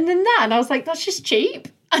then I was like, that's just cheap.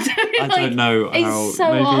 I don't know how. It's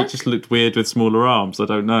so maybe odd. it just looked weird with smaller arms. I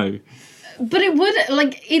don't know. But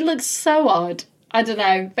it looks so odd. I don't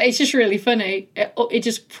know. But it's just really funny. It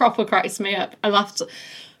just proper cracks me up. I laughed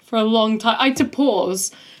for a long time. I had to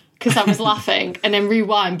pause because I was laughing and then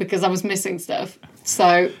rewind because I was missing stuff.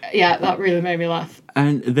 So, yeah, that really made me laugh.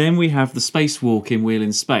 And then we have the spacewalk in Wheel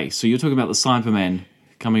in Space. So you're talking about the Cybermen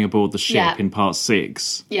coming aboard the ship in part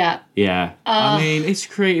 6. Yeah. Yeah. I mean, it's a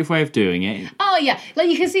creative way of doing it. Oh, yeah. Like,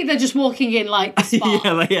 you can see they're just walking in, like, the spot.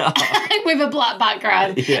 Yeah, they are. With a black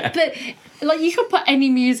background. Yeah. But, like, you could put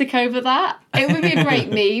any music over that. It would be a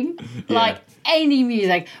great meme. Like, any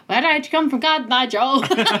music. Where did you come from, God, Nigel?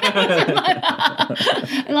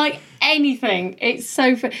 Like, anything. It's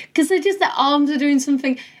so fun. Because their arms are doing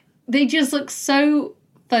something. They just look so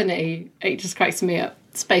funny. It just cracks me up.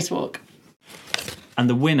 Spacewalk. And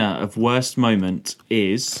the winner of Worst Moment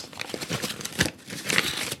is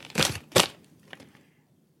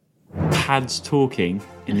Pads talking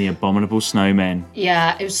in The Abominable Snowmen.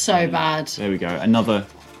 Yeah, it was so bad. There we go. Another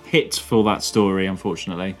hit for that story,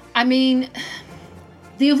 unfortunately. I mean,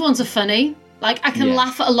 the other ones are funny. Like, I can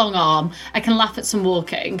laugh at a long arm. I can laugh at some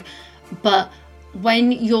walking. But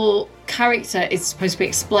when your character is supposed to be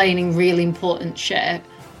explaining really important shit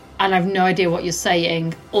and I've no idea what you're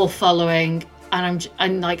saying or following, and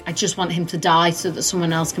I'm like, I just want him to die so that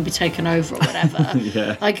someone else can be taken over or whatever.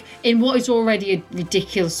 Yeah. Like, in what is already a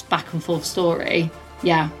ridiculous back and forth story.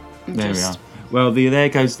 Yeah. There we are. Well, there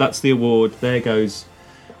goes, that's the award. There goes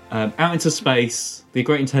out into space. The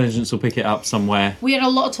Great Intelligence will pick it up somewhere. We had a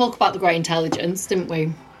lot of talk about the Great Intelligence, didn't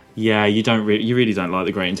we? Yeah, you really don't like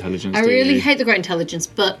the Great Intelligence, I do really you? hate the Great Intelligence,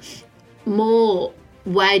 but more,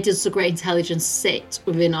 where does the Great Intelligence sit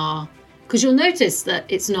within our... Because you'll notice that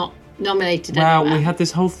it's not nominated Well, anywhere. we had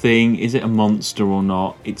this whole thing, is it a monster or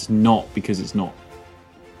not? It's not, because it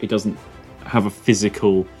doesn't have a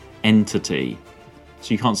physical entity.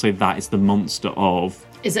 So you can't say that is the monster of...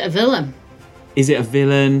 Is it a villain? Is it a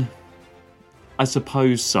villain? I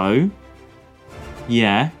suppose so.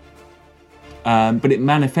 Yeah. But it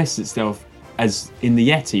manifests itself as in the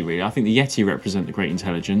Yeti, really. I think the Yeti represent the Great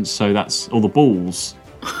Intelligence, so that's all the balls.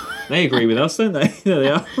 They agree with us, don't they? There they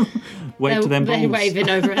are. Wave to them balls. They're waving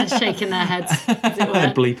over and shaking their heads, as it were.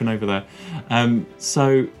 They're bleeping over there.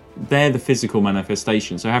 So they're the physical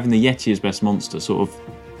manifestation. So having the Yeti as best monster sort of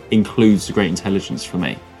includes the Great Intelligence for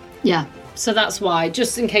me. Yeah, so that's why,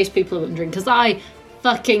 just in case people are wondering, because I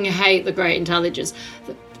fucking hate the Great Intelligence.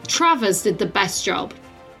 Travers did the best job.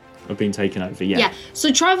 Of being taken over, yeah. Yeah,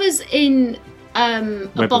 so Travers in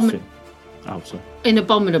Abominable,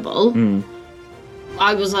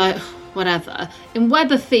 I was like, whatever. In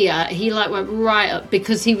Web of Fear, he like went right up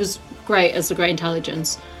because he was great as the Great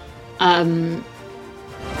Intelligence. In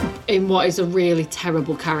what is a really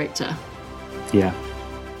terrible character. Yeah.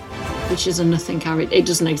 Which is a nothing character. It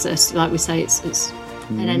doesn't exist. Like we say, it's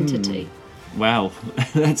an entity. Well,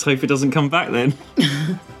 let's hope it doesn't come back then.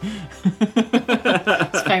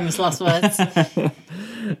 It's famous last words.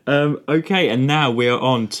 Okay, and now we are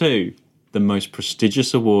on to the most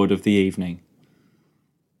prestigious award of the evening.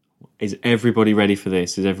 Is everybody ready for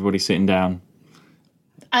this? Is everybody sitting down?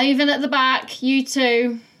 Ivan at the back, you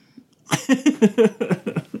two.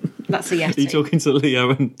 That's a Yeti. Are you talking to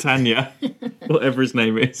Leo and Tanya? Whatever his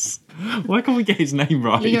name is. Why can't we get his name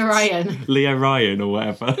right? Leo Ryan. Leo Ryan or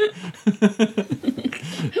whatever.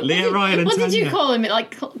 Leo Ryan and what Tanya. Did you call him?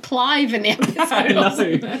 Like Clive in the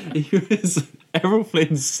episode? No, he was Errol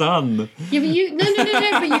Flynn's son. Yeah, but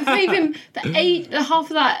but you gave him the half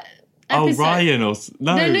of that episode. Oh, Ryan or...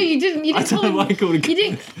 No, you didn't. You didn't call him... I called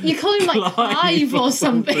him... You called him like Clive or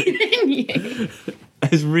something, didn't you?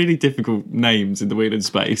 There's really difficult names in the Wheel in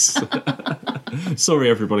Space. Sorry,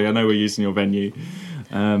 everybody. I know we're using your venue.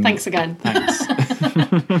 Thanks again. Thanks.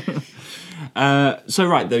 So,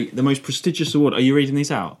 right, the most prestigious award. Are you reading these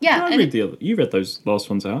out? Yeah. You read those last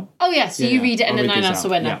ones out. Oh, yeah. So you read it and then I announce the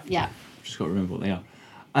winner. Yeah. Yeah. Just got to remember what they are.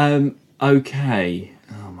 Okay.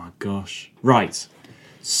 Oh, my gosh. Right.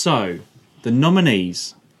 So, the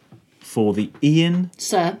nominees for the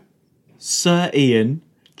Sir Ian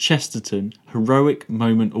Chesterton Heroic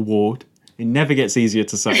Moment Award, it never gets easier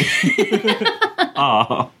to say,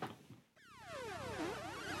 are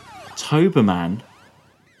Toberman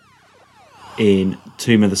in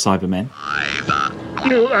Tomb of the Cybermen.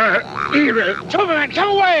 You, evil. Toberman,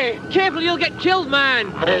 come away! Careful, you'll get killed,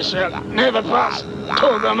 man! They shall never pass,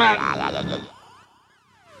 Toberman.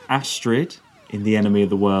 Astrid in The Enemy of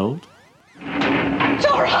the World. It's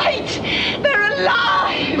all right! They're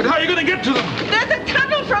alive! But how are you going to get to them? There's a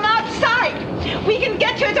tunnel from outside! We can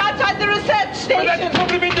get to it outside the research station! But that's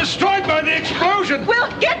probably been destroyed by the explosion! We'll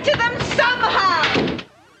get to them somehow!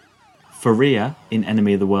 Faria in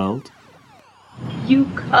Enemy of the World. You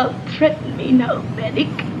can't threaten me now, Medic.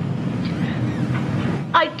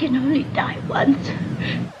 I can only die once.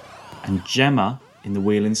 And Gemma in The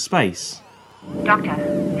Wheel in Space. Doctor,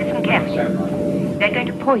 listen carefully. They're going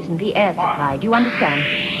to poison the air supply. Do you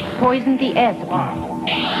understand? Poison the air supply.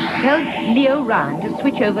 Tell Leo Ryan to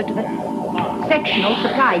switch over to the sectional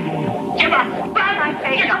supply unit. Gemma,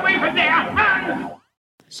 get away from there! Run!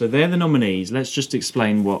 So they're the nominees. Let's just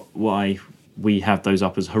explain why we have those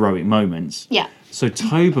up as heroic moments. Yeah. So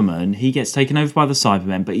Toberman, he gets taken over by the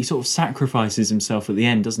Cybermen, but he sort of sacrifices himself at the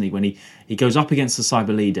end, doesn't he? When he goes up against the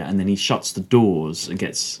Cyber Leader and then he shuts the doors and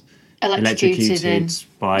gets electrocuted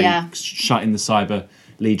by shutting the Cyber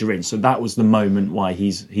Leader in. So that was the moment why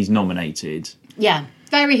he's nominated. Yeah,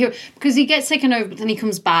 very hero. Because he gets taken over, but then he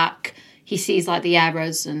comes back. He sees like the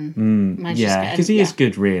arrows and manages to get because he is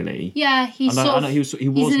good, really. Yeah, he was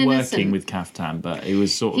working with Kaftan, but he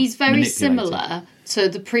was sort of he's very manipulated. similar to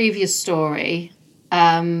the previous story.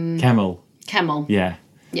 Kemmel. Yeah.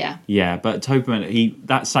 Yeah, but Toberman,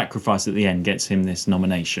 that sacrifice at the end gets him this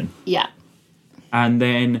nomination. Yeah. And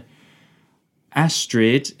then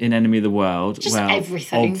Astrid in Enemy of the World. Just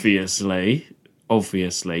everything.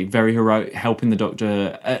 Obviously, very heroic, helping the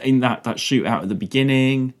Doctor in that shootout at the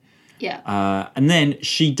beginning. Yeah. And then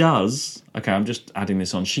she does... Okay, I'm just adding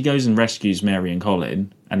this on. She goes and rescues Mary and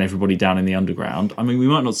Colin and everybody down in the underground. I mean, we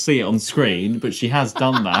might not see it on screen, but she has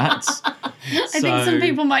done that. I think some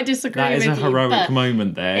people might disagree with you. That is a heroic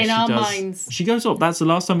moment there. In our minds. She goes up. That's the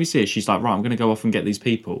last time we see her. She's like, right, I'm going to go off and get these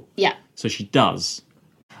people. Yeah. So she does.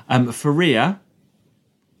 Faria...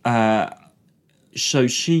 so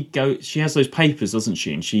she has those papers, doesn't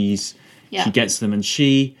she? And she gets them, and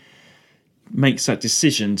she makes that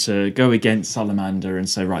decision to go against Salamander and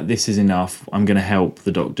say, right, this is enough. I'm going to help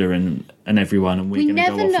the Doctor and everyone, and we're going to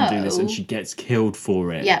go off and do this. And she gets killed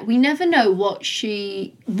for it. Yeah, we never know what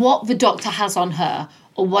the Doctor has on her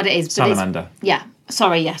or what it is. But Salamander.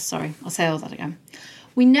 Sorry. I'll say all that again.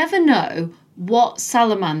 We never know what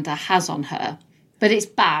Salamander has on her, but it's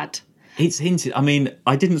bad. It's hinted. I mean,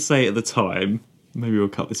 I didn't say it at the time. Maybe we'll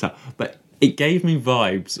cut this out. But it gave me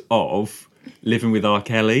vibes of Living with R.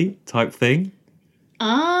 Kelly type thing.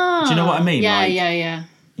 Ah. Do you know what I mean? Yeah.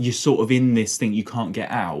 You're sort of in this thing you can't get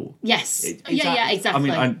out. Yes.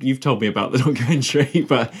 Exactly. I mean, you've told me about the documentary,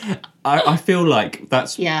 but I feel like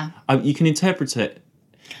that's... Yeah. You can interpret it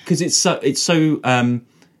because it's so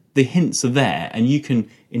the hints are there, and you can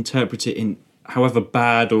interpret it in however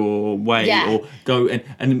bad or way or go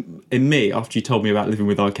and in me, after you told me about Living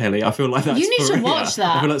with R. Kelly, I feel like that's you need Faria. to watch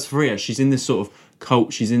that. I feel that's Faria. She's in this sort of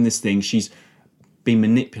cult. She's in this thing. She's been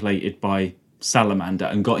manipulated by Salamander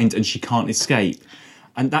and got into, and she can't escape.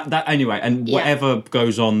 And that anyway, and whatever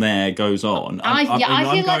goes on there goes on. I feel I'm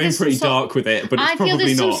like going pretty dark with it, but it's probably not. I feel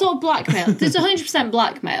there's some sort of blackmail. There's 100%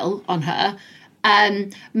 blackmail on her.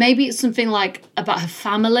 Maybe it's something like about her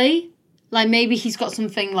family. Like maybe he's got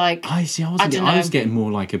something like... I was getting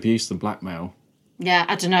more like abuse than blackmail. Yeah,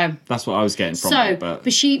 I don't know. That's what I was getting from it.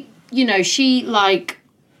 But she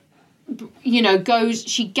goes,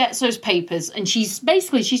 she gets those papers and she's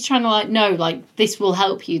trying to no, this will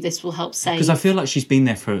help you, this will help save. Because I feel like she's been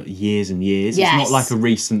there for years and years. Yes. It's not like a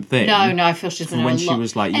recent thing. No, I feel she's been there when she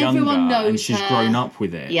was younger and she's grown up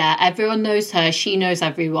with it. Yeah, everyone knows her, she knows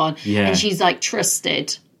everyone. Yeah. And she's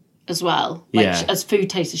trusted as well. As food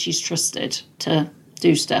taster, she's trusted to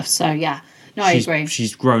do stuff. So yeah. No, I agree.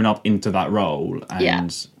 She's grown up into that role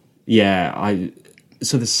and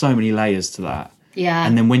so there's so many layers to that. Yeah.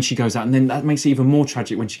 And then when she goes out, and then that makes it even more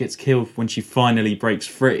tragic when she gets killed, when she finally breaks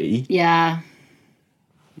free. Yeah.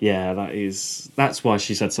 Yeah, that's why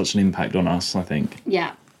she's had such an impact on us, I think.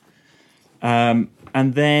 Yeah. And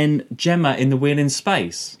then Gemma in The Wheel in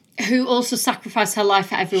Space. Who also sacrificed her life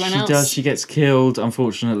for everyone else. She does. She gets killed,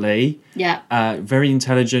 unfortunately. Yeah. Very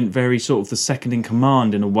intelligent, very sort of the second in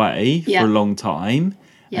command in a way for a long time.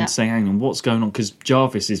 And saying, hang on, what's going on? Because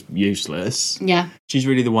Jarvis is useless. Yeah. She's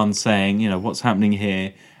really the one saying, what's happening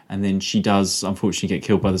here? And then she does, unfortunately, get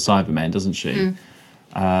killed by the Cybermen, doesn't she?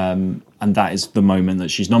 And that is the moment that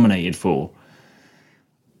she's nominated for.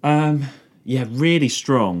 Really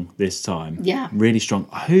strong this time. Yeah. Really strong.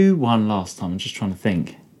 Who won last time? I'm just trying to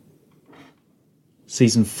think.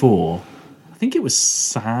 Season 4. think it was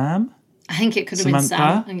Sam. I think it could have been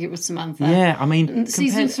Sam. I think it was Samantha. Yeah, I mean, And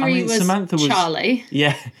season 3 was Samantha was Charlie.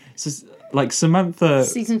 Yeah, so, like Samantha.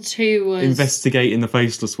 Season 2 was investigating the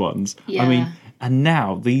faceless ones. Yeah. I mean, and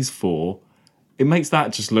now these 4, it makes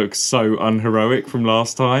that just look so unheroic from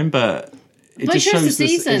last time, but it just shows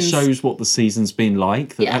it shows what the season's been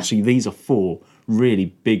like. That actually these are 4 really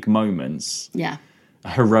big moments. Yeah.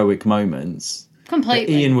 Heroic moments.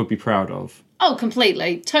 Completely. That Ian would be proud of. Oh,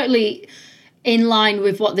 completely. Totally in line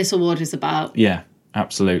with what this award is about. Yeah,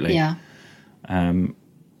 absolutely. Yeah.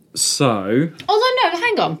 So... Although, no,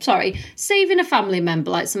 hang on, sorry. Saving a family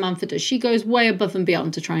member like Samantha does, she goes way above and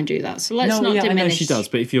beyond to try and do that. So let's not diminish... I know she does,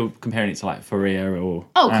 but if you're comparing it to like Faria or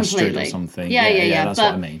Astrid completely. or something... Yeah. That's but,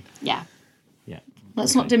 what I mean. Yeah. Yeah.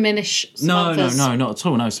 Let's not diminish Samantha's... No, not at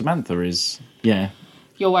all. No, Samantha is... Yeah.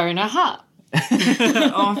 You're wearing a hat.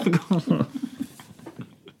 Oh, I forgot.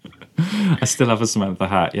 I still have a Samantha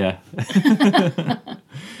hat, yeah.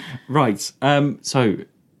 Right, so...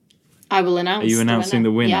 I will announce. Are you announcing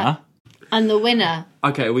the winner? Yeah. And the winner...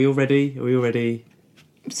 Okay, are we all ready?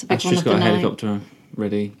 It's a big Astrid's one of got the a night. helicopter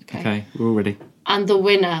ready. Okay, we're all ready. And the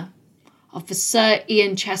winner of the Sir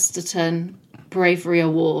Ian Chesterton Bravery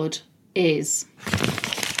Award is...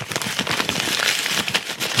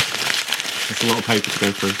 That's a lot of paper to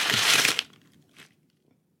go through.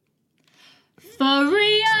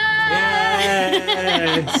 Faria!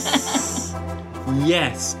 Yes!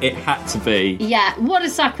 Yes, it had to be. Yeah, what a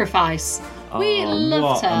sacrifice. We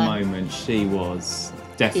loved her. What a moment. She was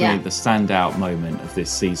definitely the standout moment of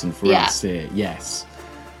this season for us here. Yes.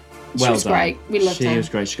 She was great. We loved her. She was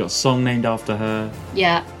great. She got a song named after her.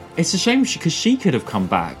 Yeah. It's a shame because she could have come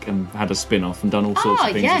back and had a spin-off and done all sorts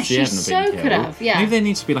of things if she hadn't been killed. Could have, yeah. Maybe there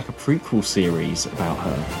needs to be like a prequel series about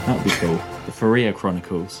her. That would be cool. The Faria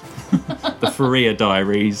Chronicles. The Faria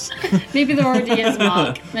Diaries. Maybe there already is,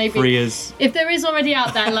 Mark. Maybe. Faria's. If there is already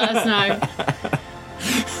out there, let us know.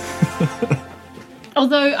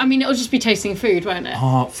 Although, I mean, it'll just be tasting food, won't it?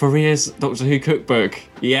 Oh, Faria's Doctor Who cookbook.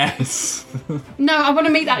 Yes. No, I want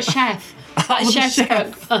to meet that chef. That chef's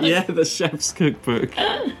cookbook. Yeah, the chef's cookbook.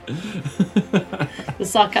 The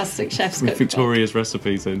sarcastic chef's With cookbook. Victoria's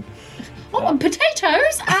recipes in. Oh, and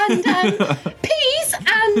potatoes and peas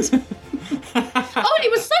and... Oh, and it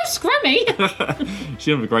was so scrummy.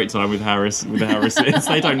 She'll have a great time with the Harrises.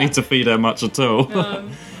 They don't need to feed her much at all.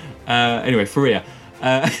 Anyway, Faria.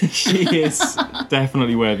 She is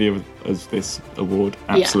definitely worthy of this award.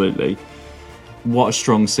 Absolutely. Yeah. What a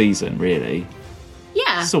strong season, really.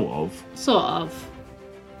 Yeah. Sort of.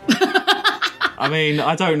 I mean,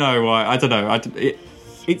 I don't know why. I don't know. Do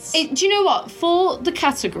you know what? For the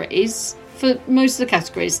categories, for most of the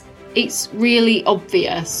categories, it's really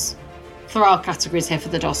obvious. For our categories here for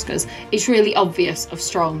the Oscars, it's really obvious of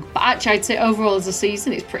strong. But actually, I'd say overall as a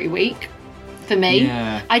season, it's pretty weak for me.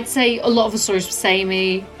 Yeah. I'd say a lot of the stories were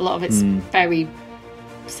samey. A lot of it's very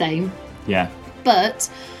same. Yeah. But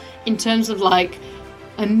in terms of like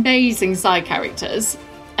amazing side characters,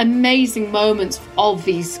 amazing moments of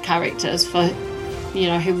these characters for, you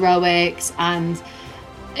know, heroics, and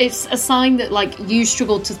it's a sign that like you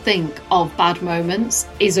struggle to think of bad moments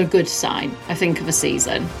is a good sign, I think, of a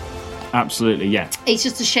season. Absolutely, yeah. It's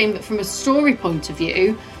just a shame that from a story point of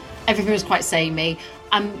view, everything was quite samey.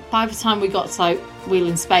 And by the time we got to like Wheel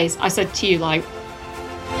in Space, I said to you, like,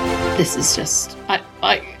 this is just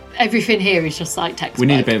everything here is just like textbook. We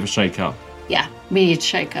need a bit of a shake-up. Yeah, we need to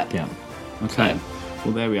shake up. Yeah. Okay.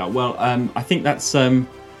 Well, there we are. Well, I think that's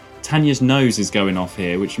Tanya's nose is going off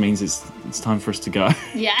here, which means it's time for us to go.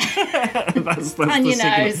 Yeah. that's Tanya the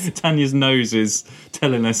nose. Tanya's nose is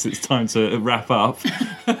telling us it's time to wrap up.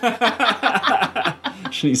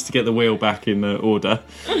 She needs to get the wheel back in order.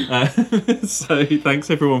 So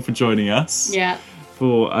thanks everyone for joining us. Yeah.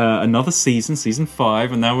 For another season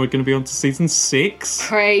 5, and now we're going to be on to season 6.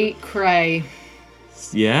 Cray.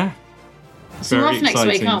 Yeah. So we're off next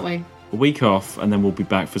week, aren't we? A week off, and then we'll be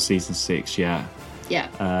back for season 6, yeah.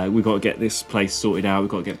 Yeah. We've got to get this place sorted out. We've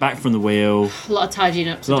got to get back from the wheel. A lot of tidying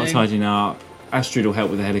up to do. A lot of tidying up. Astrid will help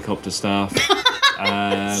with the helicopter stuff.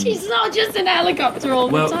 She's not just in a helicopter all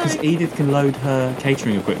the time. Well, because Edith can load her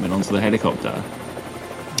catering equipment onto the helicopter.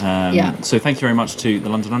 So thank you very much to the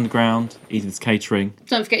London Underground, Edith's Catering.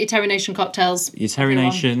 Don't forget your Terry Nation cocktails. Your Terry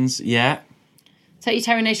Nations, yeah. Take your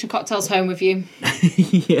Terry Nation cocktails home with you.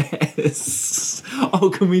 Yes.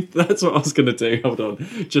 Oh, can we... That's what I was going to do. Hold on.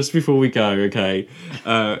 Just before we go, okay.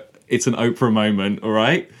 It's an Oprah moment, all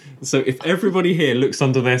right? So if everybody here looks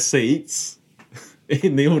under their seats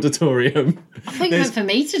in the auditorium... I thought you meant for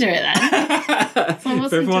me to do it then.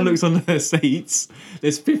 If everyone looks on their seats,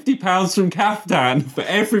 there's £50 from Kaftan for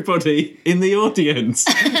everybody in the audience.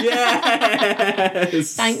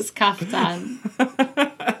 Yes! Thanks, Kaftan.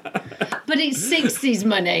 But it's 60s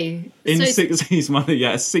money. In 60s money,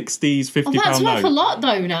 yeah, 60s £50 that's note. worth a lot,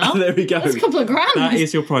 though, now. There we go. That's a couple of grand. That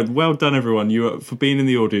is your prize. Well done, everyone. For being in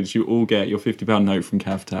the audience, you all get your £50 note from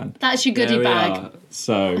Kaftan. That's your goodie bag.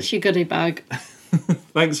 That's your goodie bag.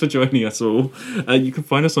 Thanks for joining us all. You can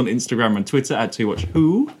find us on Instagram and Twitter at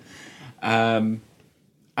TwoWatchWho.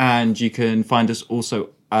 And you can find us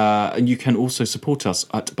also, and you can also support us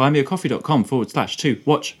at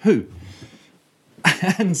buymeacoffee.com/2watchwho.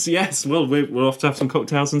 And yes, well, we'll have to have some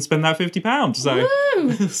cocktails and spend that £50. So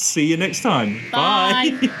see you next time.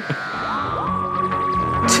 Bye.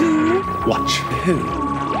 To Watch Who.